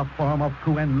relations with the firm of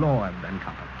Coughlin, Loeb and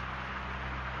Company.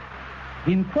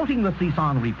 In quoting the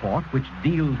Cezanne report, which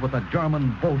deals with the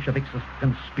German Bolshevik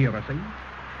conspiracy,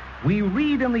 we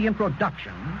read in the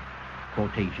introduction,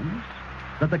 quotations,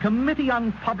 that the Committee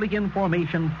on Public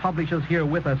Information publishes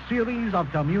herewith a series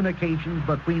of communications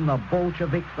between the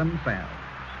Bolsheviks themselves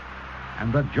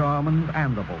and the Germans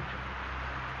and the Bolsheviks.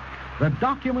 The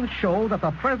documents show that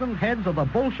the present heads of the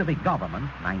Bolshevik government,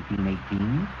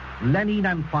 1918, Lenin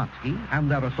and Trotsky, and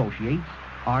their associates,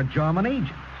 are German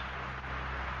agents.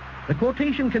 The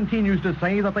quotation continues to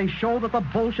say that they show that the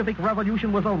Bolshevik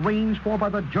Revolution was arranged for by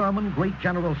the German Great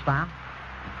General Staff,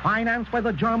 financed by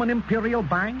the German Imperial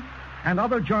Bank, and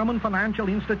other German financial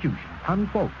institutions,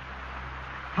 unquote.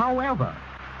 However,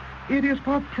 it is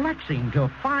perplexing to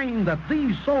find that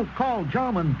these so-called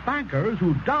German bankers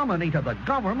who dominated the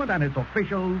government and its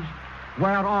officials were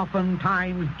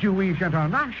oftentimes Jewish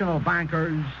international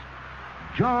bankers.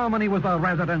 Germany was their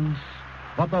residence,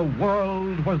 but the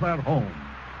world was their home.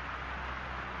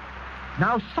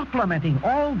 Now, supplementing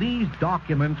all these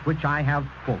documents which I have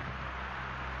quoted,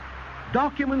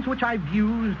 documents which I've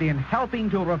used in helping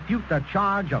to refute the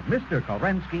charge of Mr.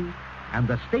 Kerensky and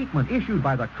the statement issued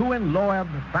by the Coughlin Loeb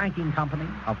Banking Company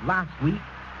of last week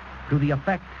to the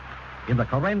effect, in the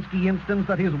Kerensky instance,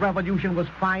 that his revolution was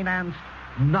financed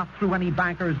not through any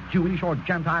bankers, Jewish or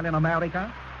Gentile, in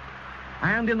America,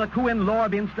 and in the Coughlin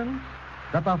Loeb instance,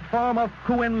 that the firm of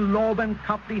Coughlin Loeb and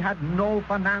Company had no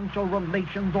financial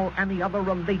relations or any other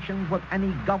relations with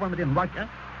any government in Russia,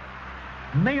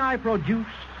 may I produce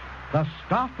the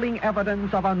startling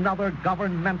evidence of another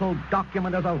governmental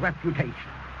document as a refutation.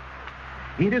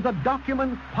 It is a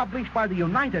document published by the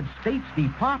United States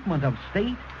Department of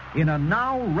State in a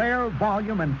now rare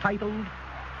volume entitled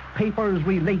Papers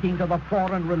Relating to the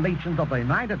Foreign Relations of the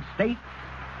United States,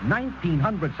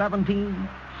 1917,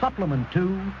 Supplement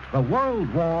 2, The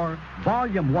World War,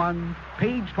 Volume 1,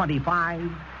 page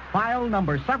 25, file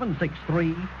number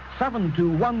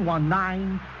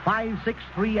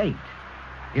 763-72119-5638.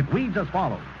 It reads as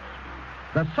follows.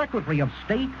 The Secretary of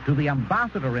State to the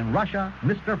Ambassador in Russia,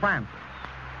 Mr. Francis.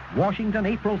 Washington,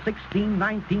 April 16,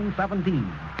 1917,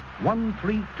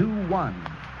 1321.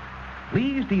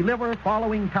 Please deliver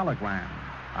following telegram.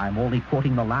 I'm only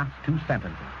quoting the last two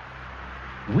sentences.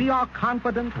 We are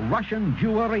confident Russian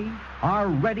Jewry are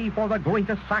ready for the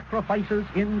greatest sacrifices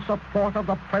in support of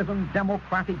the present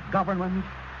democratic government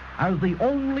as the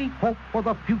only hope for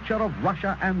the future of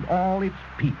Russia and all its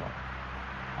people.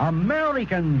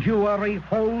 American Jewry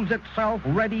holds itself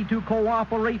ready to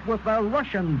cooperate with their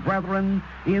Russian brethren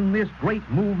in this great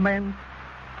movement.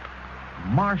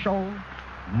 Marshall,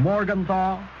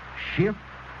 Morgenthau, Schiff,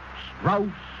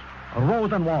 Strauss,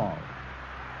 Rosenwald.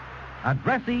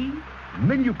 Addressee,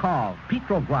 Milyukov,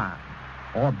 Petrograd,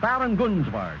 or Baron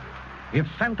Gunsberg. If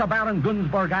sent to Baron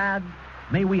Gunsberg, add,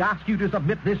 may we ask you to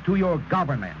submit this to your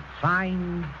government.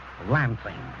 Signed,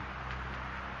 Lansing.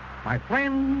 My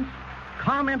friends,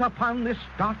 comment upon this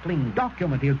startling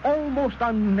document is almost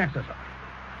unnecessary.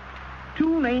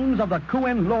 Two names of the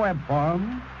Coughlin Loeb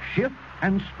firm, Schiff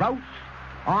and Strauss,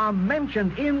 are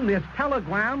mentioned in this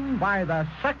telegram by the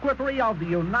Secretary of the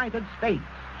United States,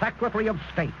 Secretary of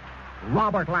State,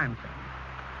 Robert Lansing.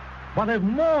 But of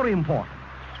more importance,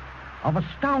 of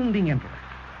astounding interest,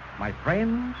 my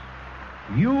friends,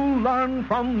 you learn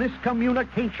from this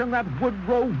communication that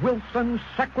Woodrow Wilson's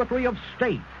Secretary of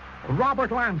State,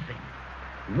 Robert Lansing,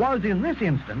 was in this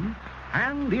instance,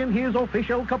 and in his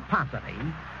official capacity,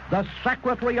 the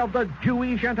Secretary of the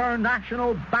Jewish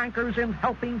International Bankers in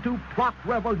helping to plot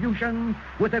revolution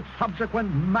with its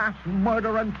subsequent mass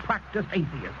murder and practiced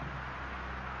atheism.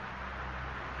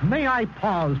 May I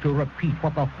pause to repeat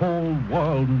what the whole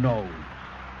world knows,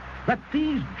 that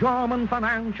these German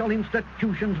financial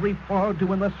institutions referred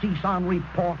to in the Cezanne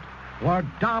report were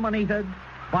dominated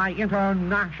by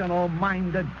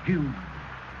international-minded Jews,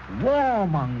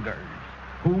 warmongers,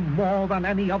 who more than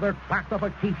any other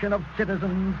classification of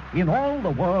citizens in all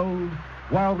the world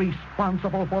were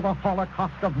responsible for the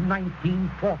Holocaust of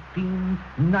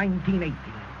 1914-1918.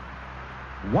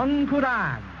 One could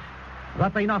add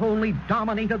that they not only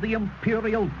dominated the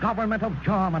imperial government of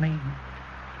Germany,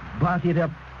 but it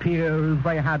appears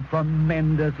they had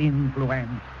tremendous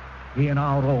influence in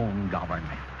our own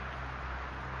government.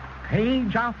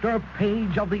 Page after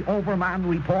page of the Overman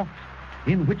Report,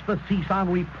 in which the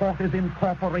CSAN report is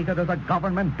incorporated as a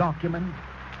government document,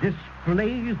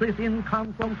 displays this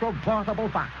incontrovertible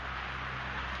fact.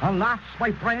 Alas,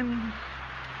 my friends,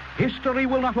 history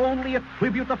will not only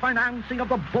attribute the financing of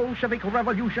the Bolshevik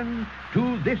Revolution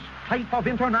to this type of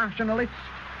internationalists,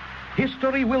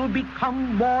 history will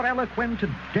become more eloquent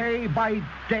day by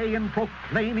day in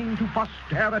proclaiming to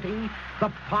posterity the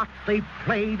part they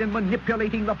played in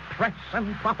manipulating the press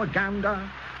and propaganda,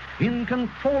 in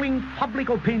controlling public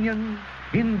opinion,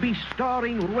 in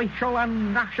bestirring racial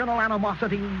and national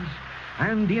animosities,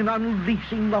 and in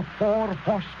unleashing the four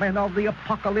horsemen of the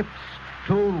apocalypse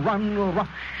to run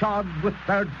roughshod with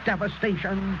their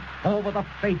devastation over the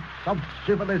face of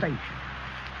civilization.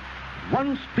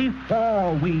 Once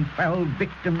before we fell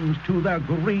victims to their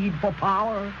greed for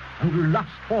power and lust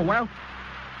for wealth,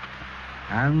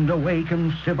 and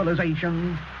awakened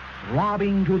civilization,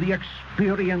 robbing to the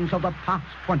experience of the past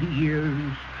 20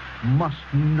 years, must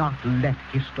not let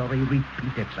history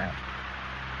repeat itself.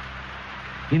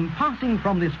 In passing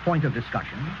from this point of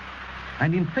discussion,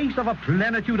 and in face of a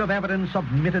plenitude of evidence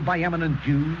submitted by eminent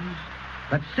Jews,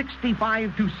 that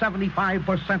 65 to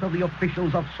 75% of the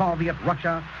officials of Soviet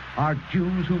Russia are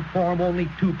Jews who form only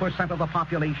 2% of the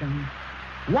population,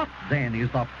 what then is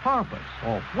the purpose,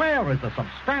 or where is the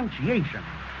substantiation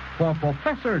for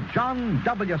Professor John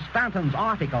W. Stanton's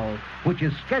article, which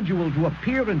is scheduled to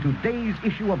appear in today's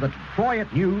issue of the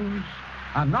Detroit News,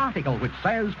 an article which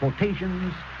says,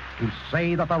 quotations, to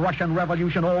say that the Russian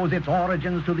Revolution owes its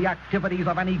origins to the activities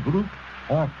of any group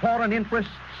or foreign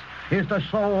interests is to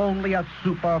show only a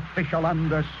superficial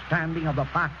understanding of the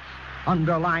facts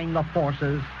underlying the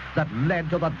forces that led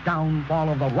to the downfall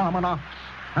of the Romanovs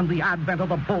and the advent of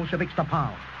the Bolsheviks to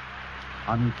power.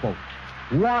 Unquote.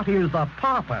 What is the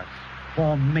purpose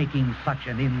for making such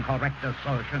an incorrect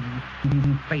assertion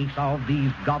in face of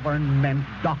these government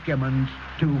documents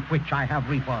to which I have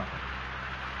referred?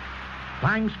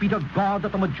 Thanks be to God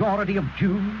that the majority of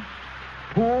Jews,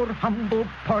 poor, humble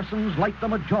persons like the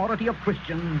majority of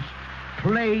Christians,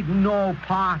 played no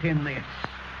part in this.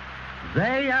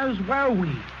 They, as were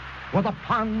we, were the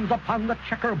pawns upon the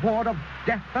checkerboard of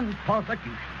death and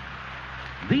persecution.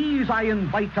 These I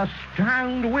invite to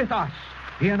stand with us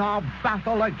in our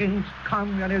battle against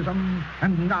communism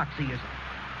and Nazism.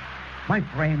 My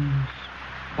friends,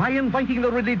 by inviting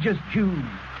the religious Jew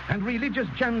and religious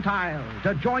Gentile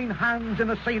to join hands in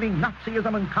assailing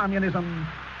Nazism and communism,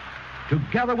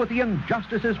 together with the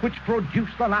injustices which produce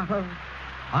the latter,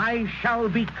 I shall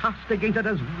be castigated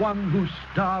as one who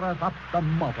stirreth up the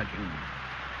multitude.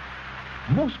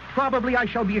 Most probably I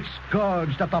shall be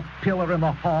scourged at the pillar in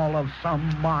the hall of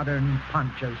some modern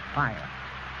Pontius Pilate.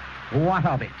 What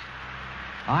of it?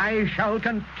 I shall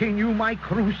continue my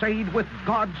crusade with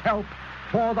God's help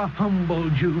for the humble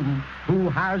Jew who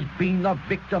has been the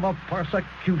victim of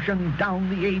persecution down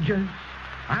the ages,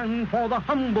 and for the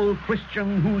humble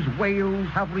Christian whose wails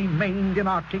have remained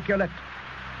inarticulate,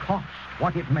 cost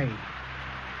what it may.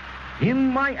 In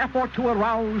my effort to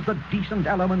arouse the decent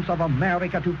elements of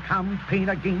America to campaign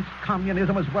against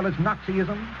communism as well as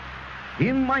Nazism,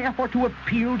 in my effort to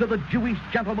appeal to the Jewish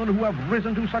gentlemen who have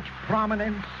risen to such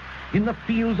prominence in the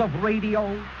fields of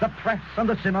radio, the press, and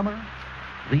the cinema,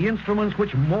 the instruments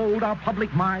which mold our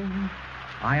public mind,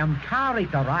 I am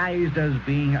characterized as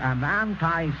being an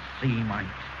anti-Semite.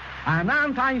 An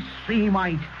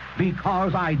anti-Semite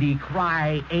because I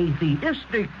decry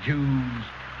atheistic Jews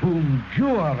whom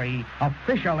Jewry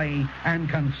officially and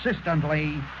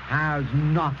consistently has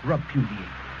not repudiated.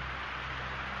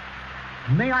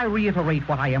 May I reiterate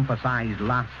what I emphasized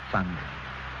last Sunday?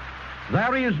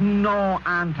 There is no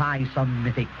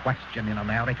anti-Semitic question in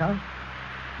America.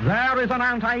 There is an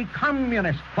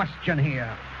anti-communist question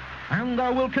here, and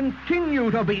there will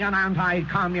continue to be an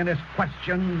anti-communist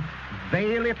question,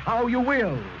 veil it how you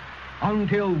will,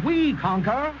 until we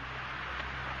conquer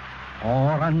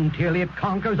or until it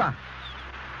conquers us.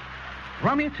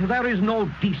 From it, there is no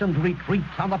decent retreat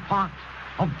on the part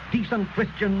of decent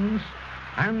Christians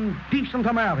and decent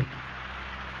Americans.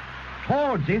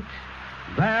 Towards it,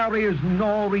 there is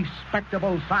no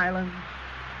respectable silence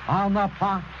on the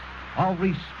part of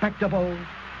respectable,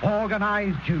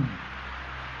 organized Jews.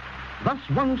 Thus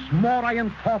once more I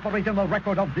incorporate in the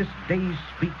record of this day's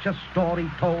speech a story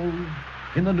told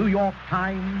in the New York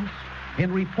Times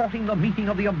in reporting the meeting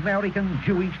of the American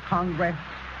Jewish Congress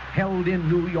held in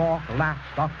New York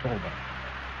last October.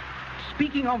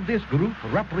 Speaking of this group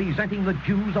representing the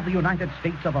Jews of the United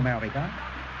States of America,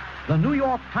 the New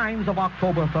York Times of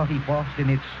October 31st, in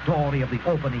its story of the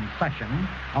opening session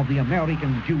of the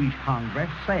American Jewish Congress,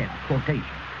 said, quotation,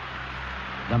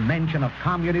 "The mention of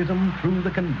communism threw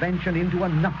the convention into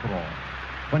an uproar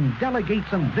when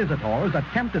delegates and visitors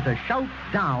attempted to shout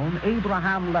down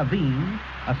Abraham Levine,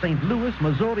 a St. Louis,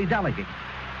 Missouri delegate,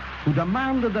 who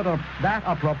demanded that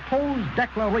a proposed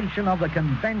declaration of the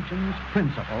convention's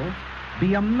principles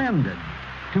be amended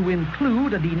to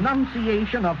include a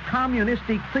denunciation of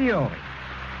communistic theory.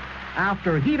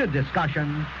 After heated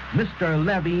discussion, Mr.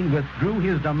 Levine withdrew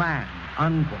his demand,"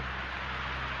 unquote.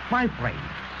 My friends,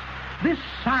 this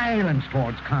silence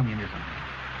towards communism,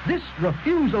 this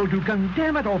refusal to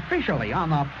condemn it officially on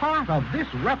the part of this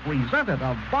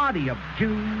representative body of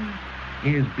Jews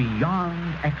is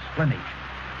beyond explanation.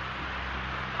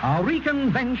 A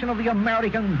reconvention of the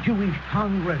American Jewish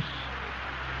Congress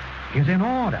is in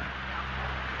order.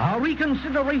 A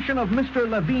reconsideration of Mr.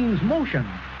 Levine's motion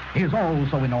is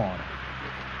also in order.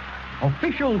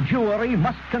 Official Jewry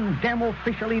must condemn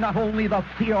officially not only the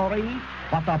theory,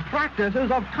 but the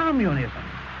practices of communism.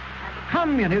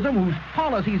 Communism whose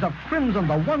policies have crimsoned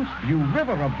the once blue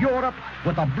river of Europe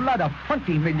with the blood of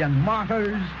 20 million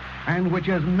martyrs, and which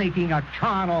is making a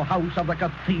charnel house of the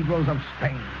cathedrals of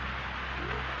Spain.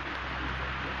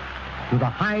 To the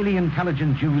highly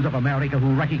intelligent Jews of America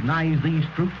who recognize these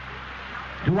truths,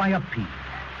 do I appeal.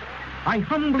 I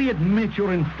humbly admit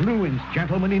your influence,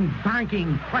 gentlemen, in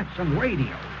banking, press, and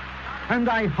radio. And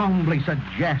I humbly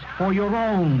suggest for your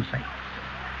own sakes,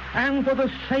 and for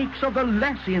the sakes of the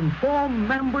less informed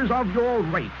members of your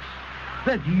race,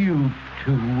 that you,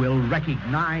 too, will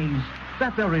recognize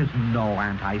that there is no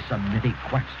anti-Semitic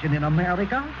question in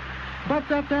America, but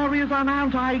that there is an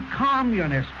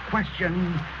anti-communist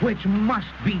question which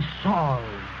must be solved.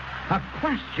 A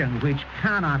question which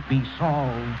cannot be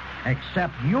solved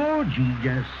except your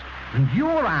genius and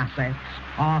your assets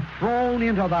are thrown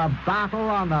into the battle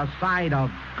on the side of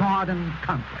God and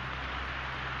country.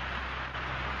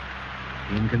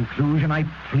 In conclusion, I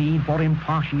plead for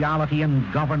impartiality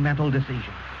in governmental decisions.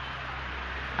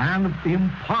 And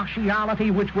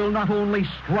impartiality which will not only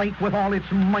strike with all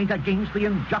its might against the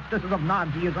injustices of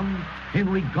Nazism in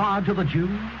regard to the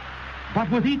Jews, but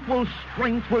with equal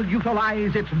strength will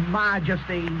utilize its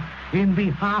majesty in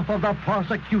behalf of the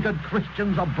persecuted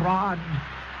Christians abroad,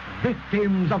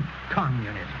 victims of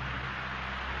communism.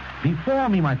 Before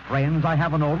me, my friends, I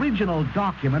have an original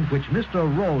document which Mr.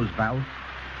 Roosevelt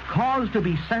caused to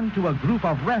be sent to a group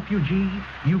of refugee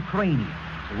Ukrainians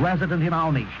resident in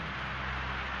our nation.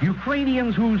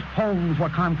 Ukrainians whose homes were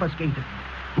confiscated,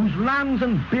 whose lands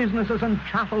and businesses and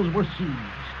chattels were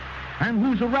seized, and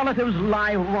whose relatives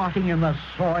lie rotting in the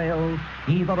soil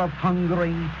either of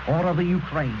Hungary or of the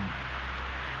Ukraine.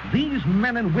 These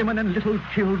men and women and little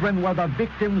children were the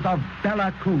victims of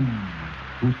Bela Kun,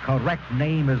 whose correct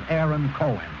name is Aaron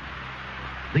Cohen,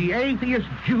 the atheist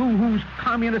Jew whose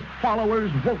communist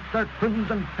followers wrote their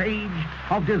crimson page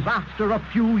of disaster a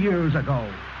few years ago,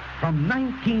 from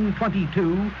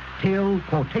 1922 till,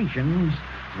 quotations,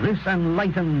 this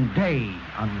enlightened day,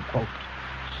 unquote,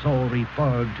 so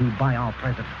referred to by our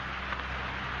president.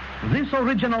 This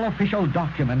original official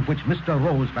document which Mr.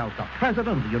 Roosevelt, the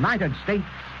President of the United States,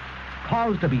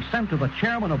 caused to be sent to the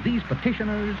chairman of these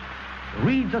petitioners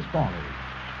reads as follows.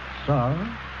 Sir,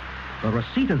 the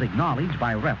receipt is acknowledged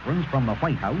by reference from the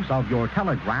White House of your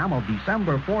telegram of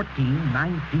December 14,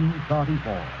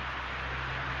 1934,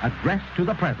 addressed to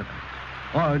the President,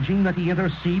 urging that he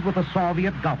intercede with the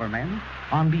Soviet government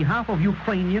on behalf of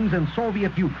Ukrainians in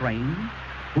Soviet Ukraine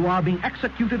who are being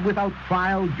executed without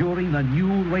trial during the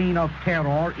new reign of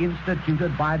terror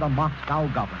instituted by the Moscow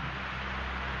government.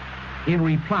 In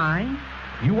reply,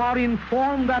 you are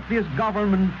informed that this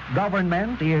government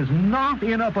is not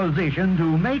in a position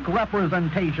to make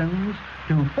representations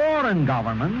to foreign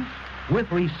governments with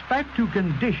respect to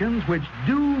conditions which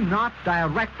do not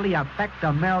directly affect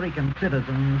American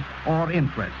citizens or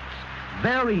interests.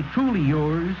 Very truly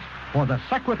yours, for the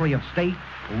Secretary of State,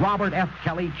 Robert F.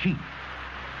 Kelly, Chief.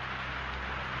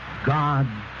 God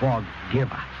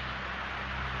forgive us.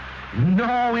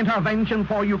 No intervention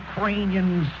for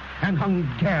Ukrainians and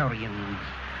Hungarians,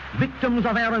 victims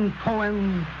of Aaron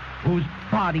Cohen, whose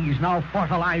bodies now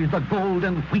fertilize the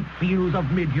golden wheat fields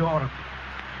of mid-Europe,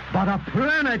 but a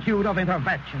plenitude of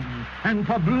intervention and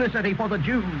publicity for the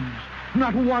Jews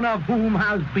not one of whom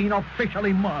has been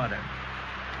officially murdered.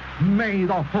 May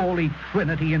the Holy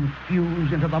Trinity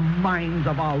infuse into the minds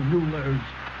of our rulers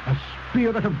a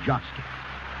spirit of justice,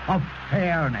 of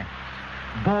fairness,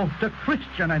 both to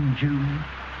Christian and Jew,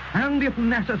 and, if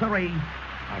necessary,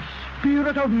 a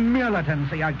spirit of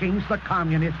militancy against the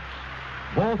communists,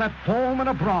 both at home and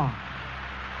abroad,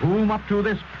 whom up to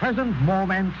this present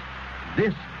moment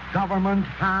this government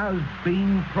has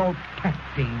been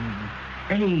protecting,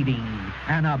 aiding,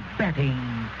 and abetting,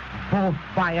 both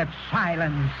by its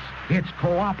silence, its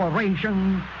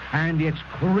cooperation, and its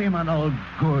criminal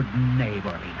good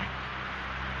neighborliness.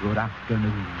 Good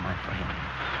afternoon, my friends.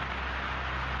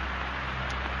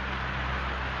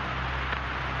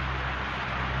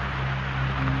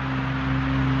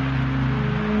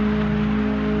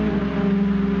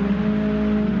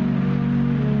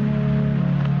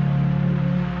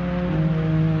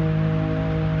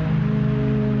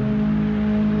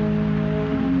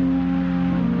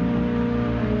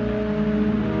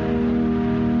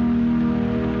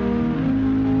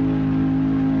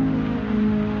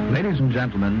 Ladies and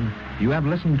gentlemen, you have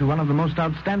listened to one of the most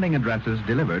outstanding addresses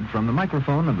delivered from the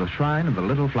microphone of the Shrine of the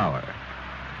Little Flower.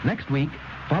 Next week,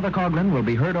 Father Coughlin will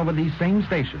be heard over these same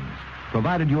stations,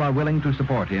 provided you are willing to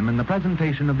support him in the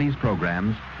presentation of these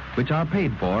programs, which are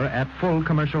paid for at full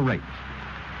commercial rates.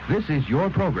 This is your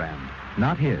program,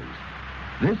 not his.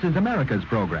 This is America's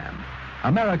program.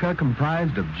 America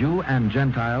comprised of Jew and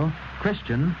Gentile,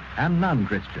 Christian and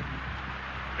non-Christian.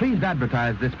 Please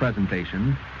advertise this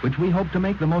presentation, which we hope to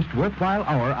make the most worthwhile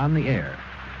hour on the air.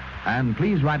 And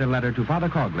please write a letter to Father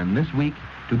Coughlin this week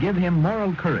to give him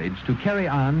moral courage to carry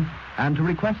on and to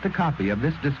request a copy of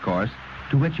this discourse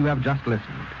to which you have just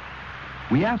listened.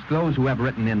 We ask those who have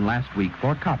written in last week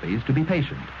for copies to be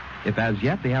patient, if as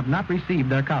yet they have not received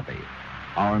their copy.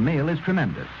 Our mail is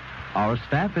tremendous. Our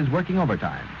staff is working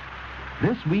overtime.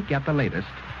 This week at the latest,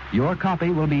 your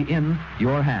copy will be in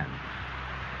your hands.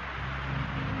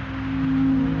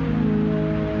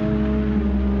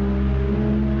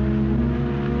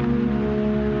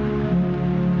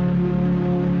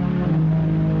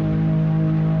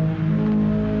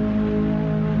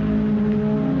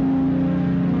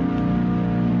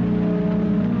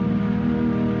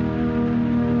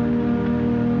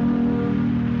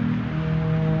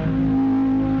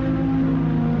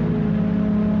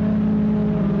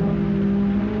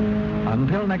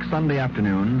 Until next Sunday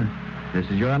afternoon, this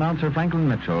is your announcer, Franklin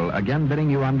Mitchell, again bidding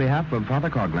you on behalf of Father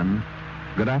Coughlin,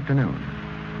 good afternoon.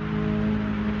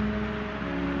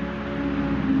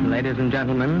 Ladies and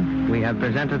gentlemen, we have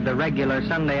presented the regular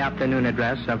Sunday afternoon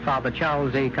address of Father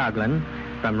Charles E. Coughlin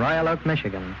from Royal Oak,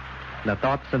 Michigan. The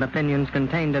thoughts and opinions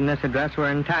contained in this address were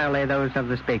entirely those of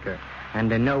the speaker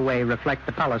and in no way reflect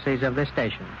the policies of this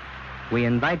station. We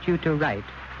invite you to write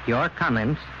your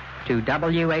comments to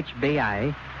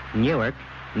WHBI, Newark,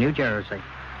 New Jersey.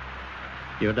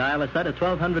 Your dial is set at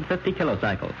 1250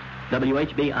 kilocycles.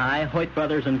 WHBI, Hoyt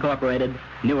Brothers Incorporated,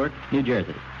 Newark, New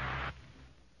Jersey.